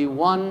they will be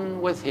one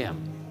with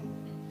Him.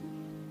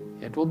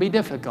 It will be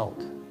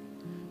difficult,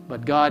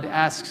 but God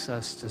asks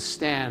us to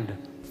stand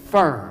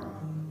firm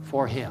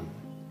for Him.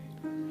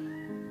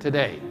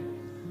 Today,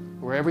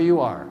 wherever you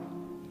are,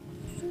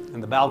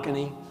 in the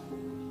balcony,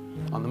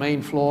 on the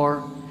main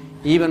floor,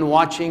 even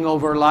watching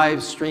over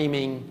live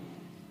streaming,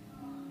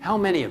 how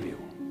many of you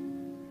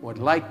would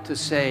like to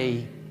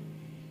say,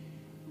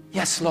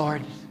 "Yes,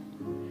 Lord,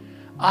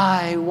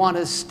 I want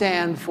to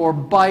stand for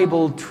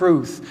Bible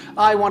truth.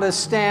 I want to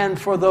stand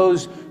for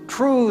those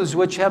truths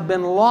which have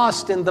been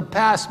lost in the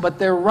past, but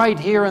they're right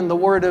here in the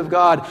Word of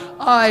God.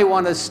 I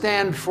want to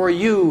stand for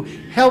you.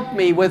 Help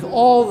me with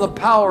all the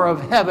power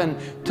of heaven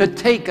to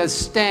take a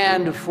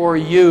stand for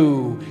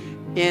you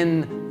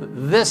in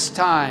this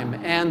time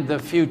and the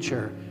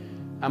future."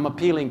 I'm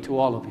appealing to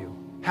all of you.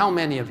 How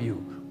many of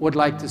you would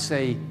like to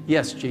say,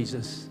 "Yes,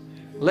 Jesus,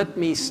 let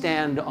me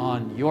stand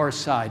on your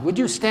side"? Would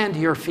you stand to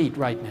your feet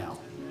right now?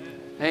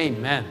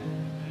 Amen.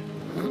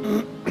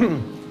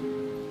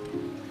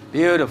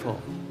 Beautiful.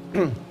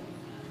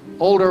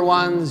 Older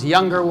ones,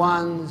 younger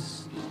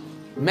ones,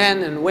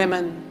 men and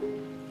women.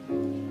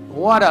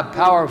 What a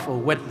powerful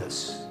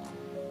witness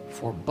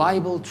for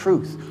Bible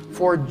truth,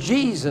 for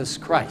Jesus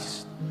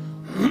Christ.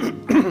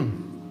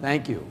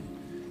 Thank you.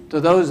 To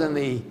those in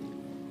the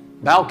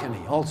balcony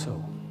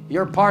also,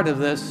 you're part of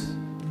this.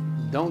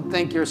 Don't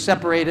think you're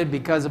separated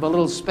because of a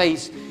little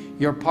space.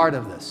 You're part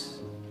of this.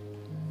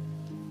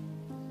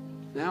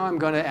 Now I'm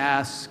going to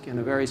ask in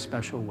a very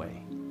special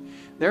way.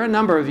 There are a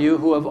number of you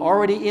who have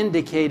already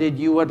indicated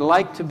you would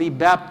like to be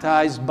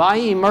baptized by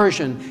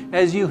immersion,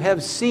 as you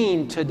have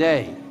seen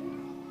today.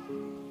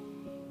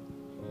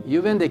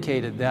 You've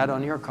indicated that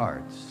on your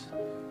cards.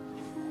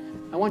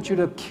 I want you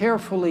to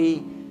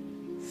carefully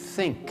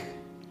think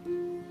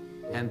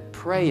and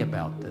pray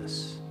about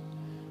this.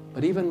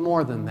 But even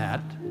more than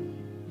that,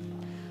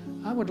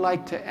 I would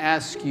like to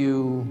ask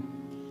you,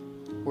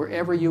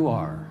 wherever you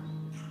are,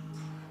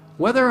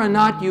 whether or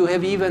not you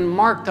have even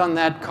marked on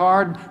that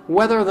card,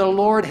 whether the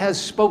Lord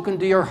has spoken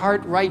to your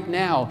heart right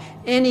now,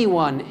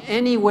 anyone,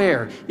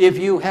 anywhere, if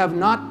you have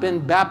not been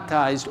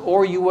baptized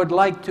or you would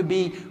like to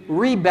be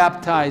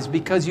rebaptized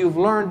because you've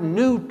learned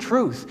new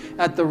truth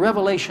at the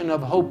Revelation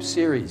of Hope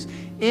series,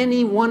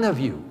 any one of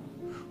you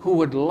who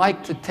would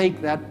like to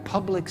take that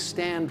public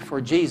stand for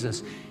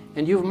Jesus,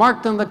 and you've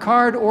marked on the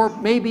card, or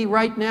maybe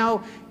right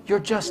now you're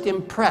just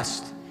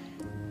impressed,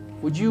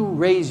 would you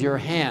raise your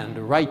hand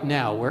right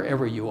now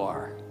wherever you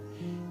are?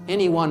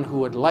 Anyone who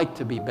would like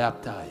to be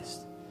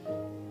baptized.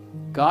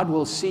 God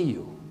will see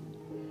you.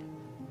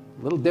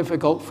 A little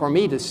difficult for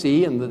me to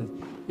see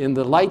in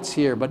the lights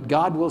here, but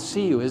God will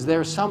see you. Is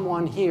there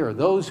someone here,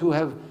 those who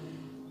have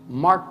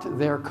marked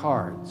their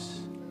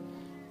cards?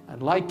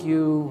 I'd like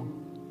you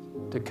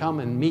to come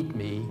and meet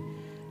me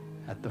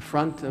at the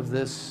front of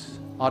this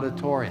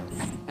auditorium.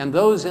 And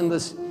those in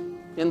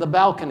the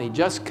balcony,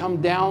 just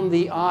come down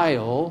the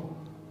aisle.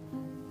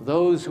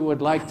 Those who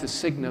would like to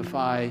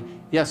signify,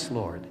 "Yes,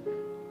 Lord,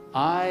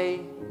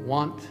 I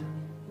want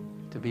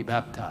to be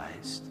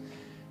baptized."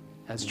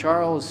 As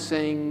Charles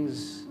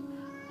sings,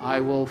 "I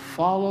will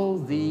follow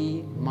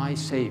thee, my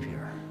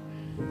Savior."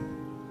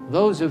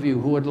 Those of you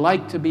who would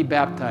like to be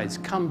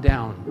baptized, come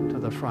down to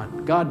the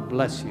front. God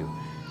bless you.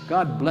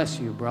 God bless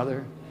you,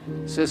 brother,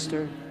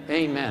 sister.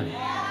 Amen.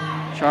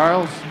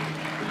 Charles?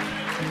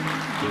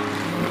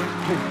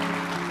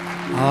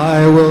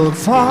 I will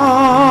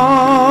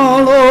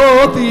follow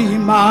thee,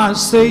 my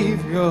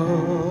Savior,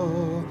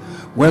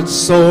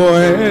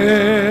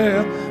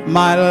 wheresoe'er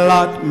my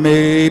lot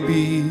may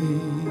be.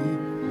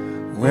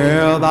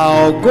 Where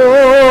thou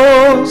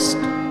goest,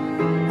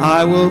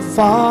 I will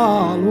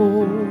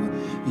follow.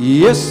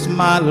 Yes,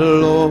 my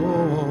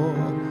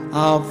Lord,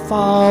 I'll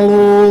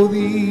follow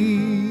thee.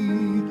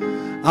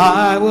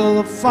 I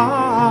will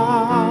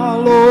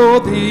follow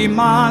thee,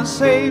 my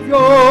Savior.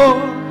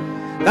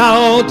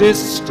 Thou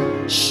didst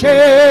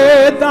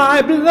shed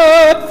thy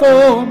blood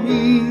for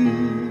me.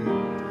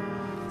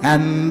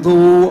 And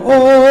though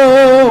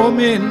all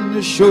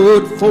men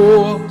should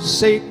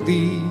forsake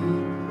thee,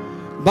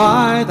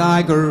 by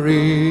thy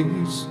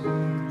grace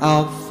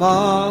I'll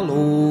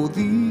follow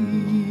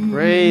thee.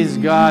 Praise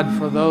God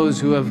for those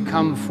who have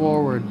come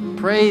forward.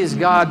 Praise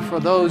God for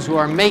those who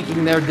are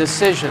making their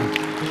decision.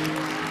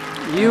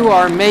 You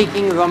are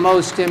making the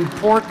most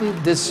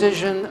important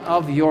decision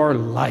of your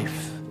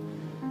life.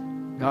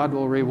 God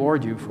will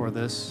reward you for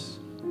this,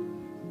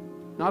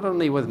 not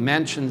only with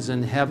mansions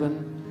in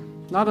heaven,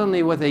 not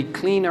only with a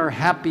cleaner,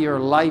 happier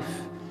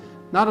life,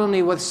 not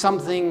only with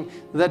something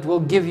that will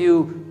give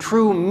you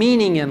true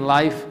meaning in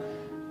life,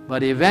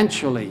 but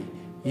eventually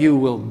you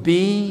will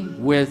be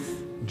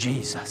with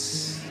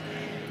Jesus.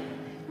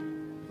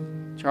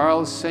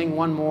 Charles, sing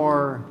one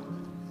more.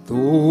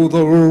 Though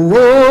the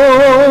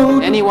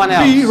road Anyone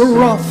else? be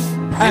rough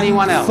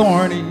Anyone and else?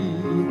 thorny,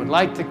 Would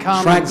like to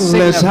come and trackless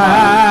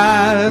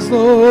signify as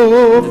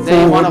the that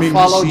they want to forming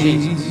follow sea.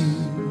 Jesus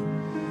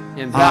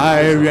in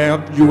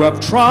baptism. You have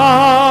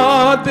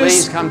trod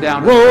Please this come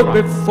down. road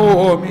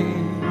before me,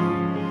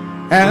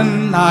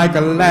 and I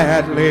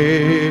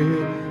gladly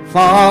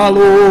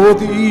follow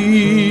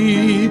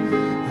thee.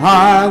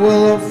 I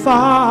will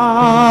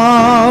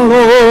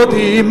follow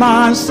thee,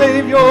 my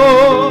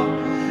Savior.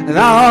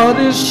 Thou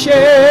didst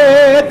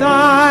shed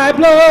thy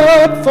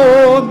blood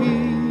for me.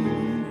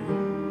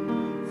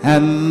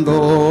 And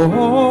though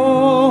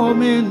all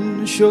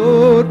men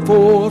should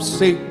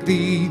forsake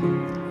thee,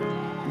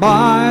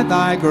 by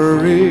thy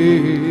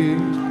grace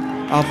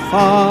I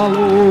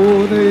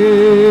follow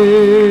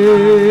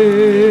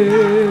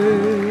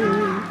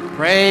thee.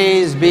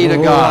 Praise be to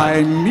Oh, God.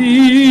 I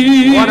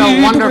meet What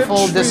a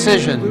wonderful with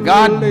decision.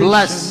 God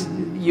bless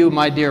tribulation, you,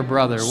 my dear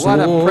brother. What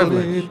a sorely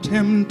privilege.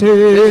 tempted.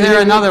 Is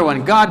there another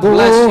one? God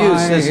bless though you,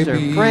 I sister.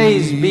 be,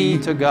 Praise be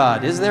to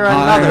God. Is there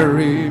I another?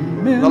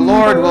 remember The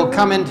Lord will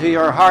come into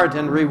your heart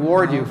and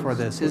reward you for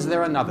this. Is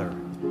there another?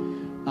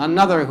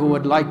 Another who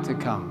would like to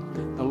come?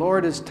 The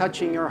Lord is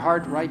touching your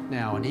heart right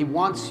now, and He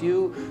wants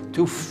you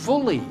to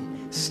fully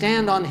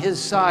stand on His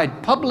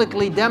side,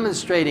 publicly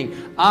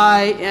demonstrating,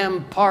 I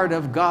am part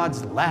of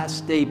God's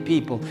last day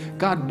people.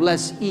 God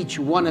bless each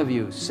one of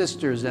you,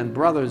 sisters and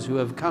brothers who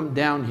have come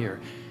down here.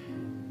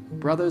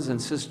 Brothers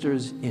and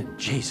sisters in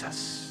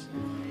Jesus.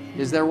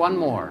 Is there one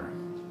more?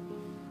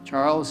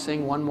 Charles,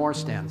 sing one more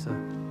stanza.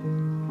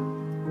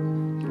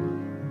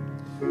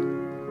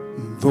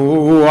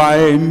 Though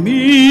I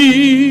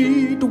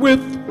meet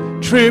with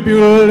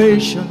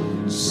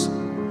tribulations,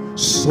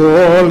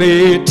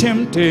 sorely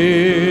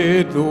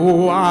tempted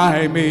though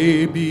I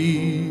may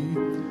be,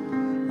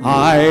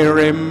 I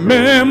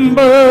remember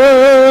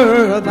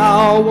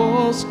thou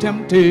wast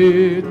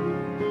tempted,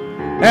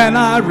 and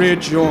I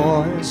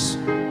rejoice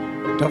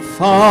to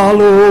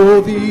follow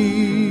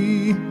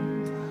thee.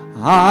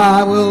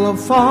 I will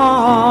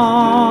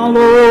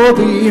follow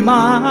thee,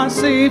 my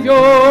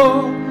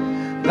Savior.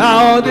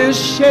 Thou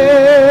didst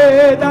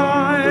shed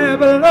thy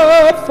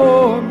blood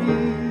for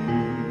me.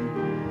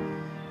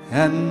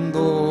 And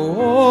though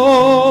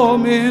all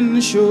men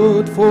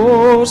should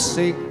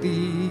forsake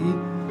thee,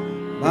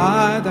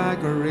 by thy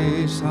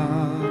grace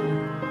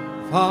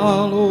I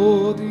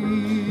follow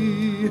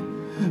thee.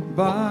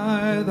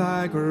 By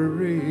thy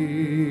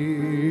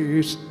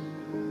grace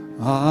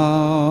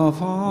I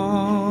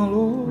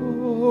follow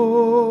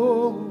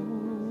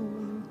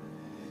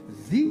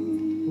thee.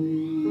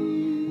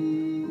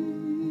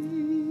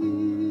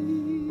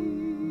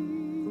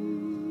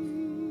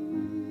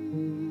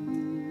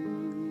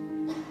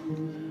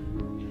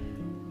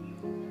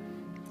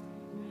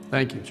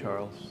 Thank you,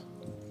 Charles.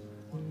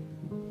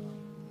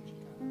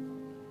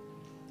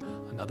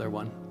 Another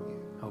one?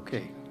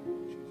 Okay.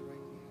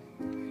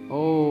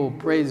 Oh,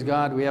 praise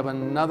God. We have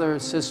another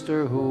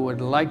sister who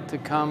would like to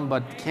come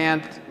but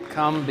can't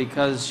come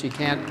because she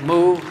can't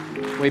move.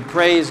 We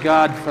praise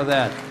God for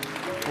that.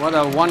 What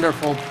a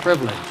wonderful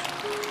privilege.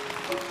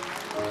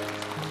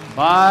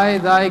 By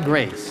thy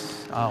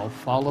grace, I'll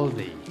follow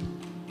thee.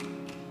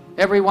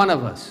 Every one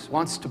of us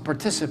wants to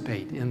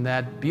participate in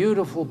that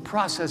beautiful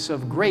process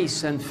of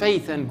grace and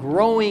faith and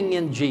growing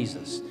in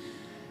Jesus.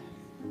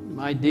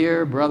 My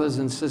dear brothers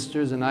and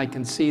sisters, and I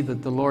can see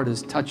that the Lord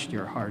has touched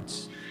your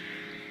hearts.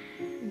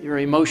 You're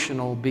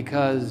emotional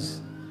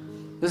because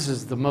this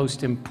is the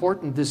most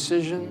important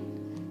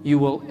decision you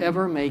will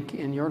ever make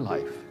in your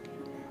life.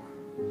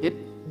 It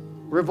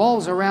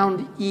revolves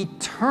around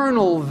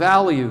eternal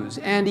values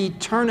and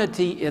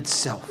eternity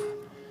itself.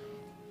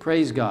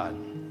 Praise God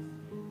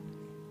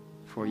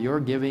for your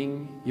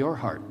giving your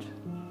heart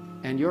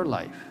and your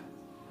life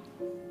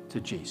to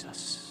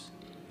Jesus.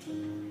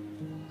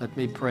 Let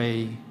me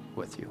pray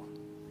with you.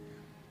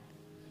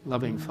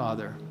 Loving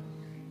Father,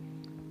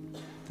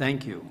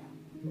 thank you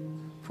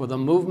for the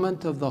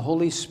movement of the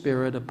Holy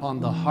Spirit upon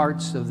the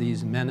hearts of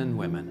these men and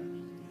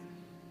women.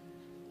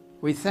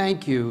 We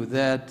thank you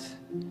that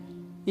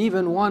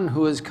even one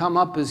who has come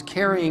up is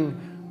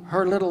carrying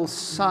her little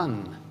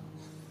son.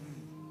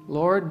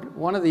 Lord,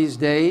 one of these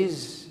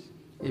days,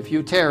 if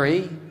you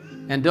tarry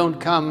and don't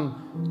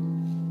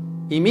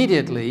come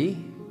immediately,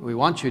 we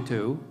want you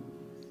to,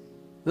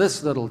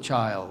 this little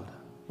child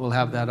will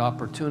have that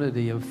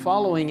opportunity of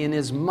following in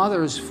his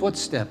mother's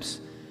footsteps,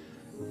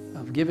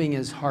 of giving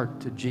his heart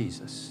to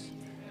Jesus.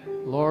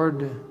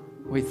 Lord,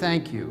 we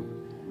thank you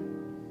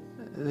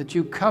that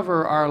you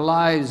cover our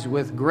lives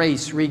with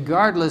grace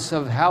regardless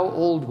of how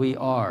old we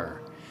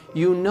are.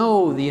 You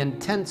know the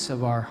intents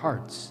of our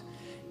hearts.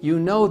 You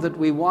know that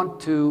we want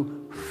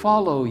to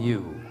follow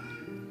you.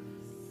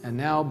 And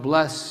now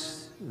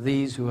bless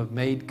these who have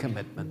made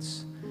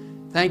commitments.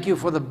 Thank you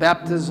for the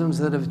baptisms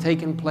that have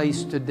taken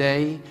place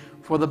today,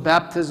 for the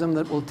baptism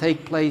that will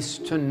take place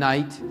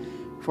tonight,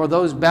 for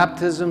those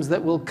baptisms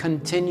that will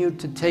continue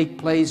to take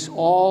place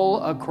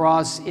all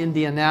across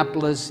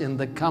Indianapolis in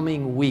the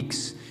coming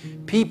weeks.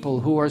 People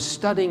who are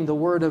studying the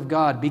Word of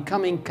God,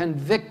 becoming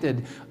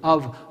convicted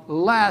of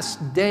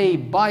last day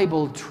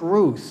Bible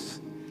truth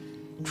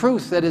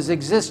that has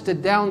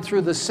existed down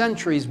through the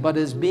centuries but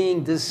is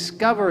being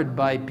discovered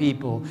by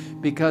people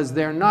because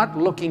they're not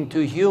looking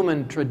to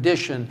human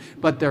tradition,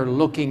 but they're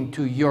looking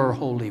to your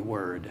holy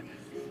word.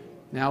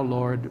 Now,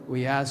 Lord,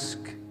 we ask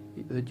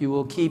that you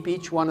will keep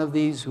each one of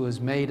these who has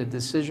made a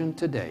decision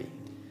today,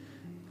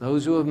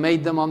 those who have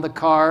made them on the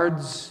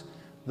cards,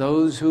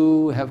 those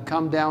who have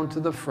come down to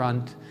the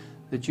front,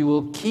 that you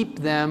will keep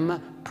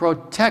them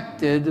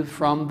protected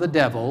from the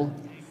devil,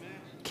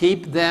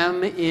 keep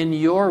them in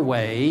your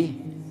way,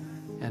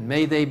 and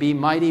may they be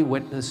mighty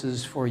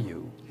witnesses for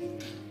you.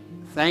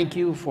 Thank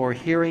you for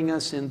hearing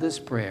us in this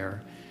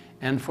prayer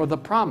and for the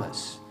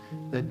promise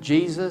that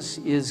Jesus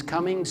is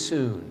coming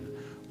soon,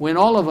 when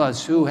all of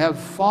us who have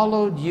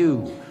followed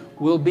you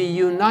will be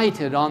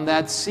united on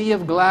that sea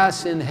of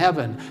glass in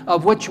heaven,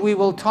 of which we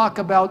will talk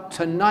about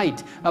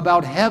tonight,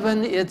 about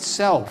heaven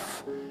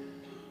itself.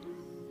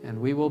 And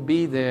we will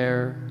be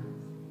there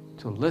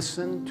to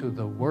listen to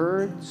the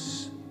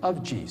words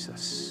of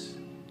Jesus,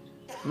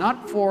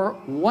 not for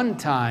one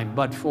time,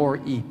 but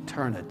for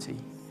eternity.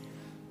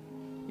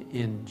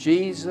 In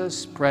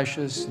Jesus'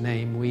 precious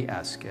name we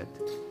ask it.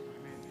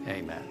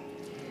 Amen.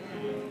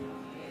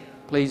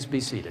 Please be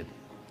seated.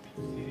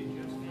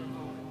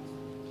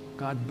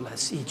 God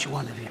bless each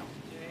one of you.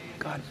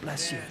 God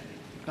bless you.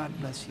 God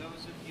bless you.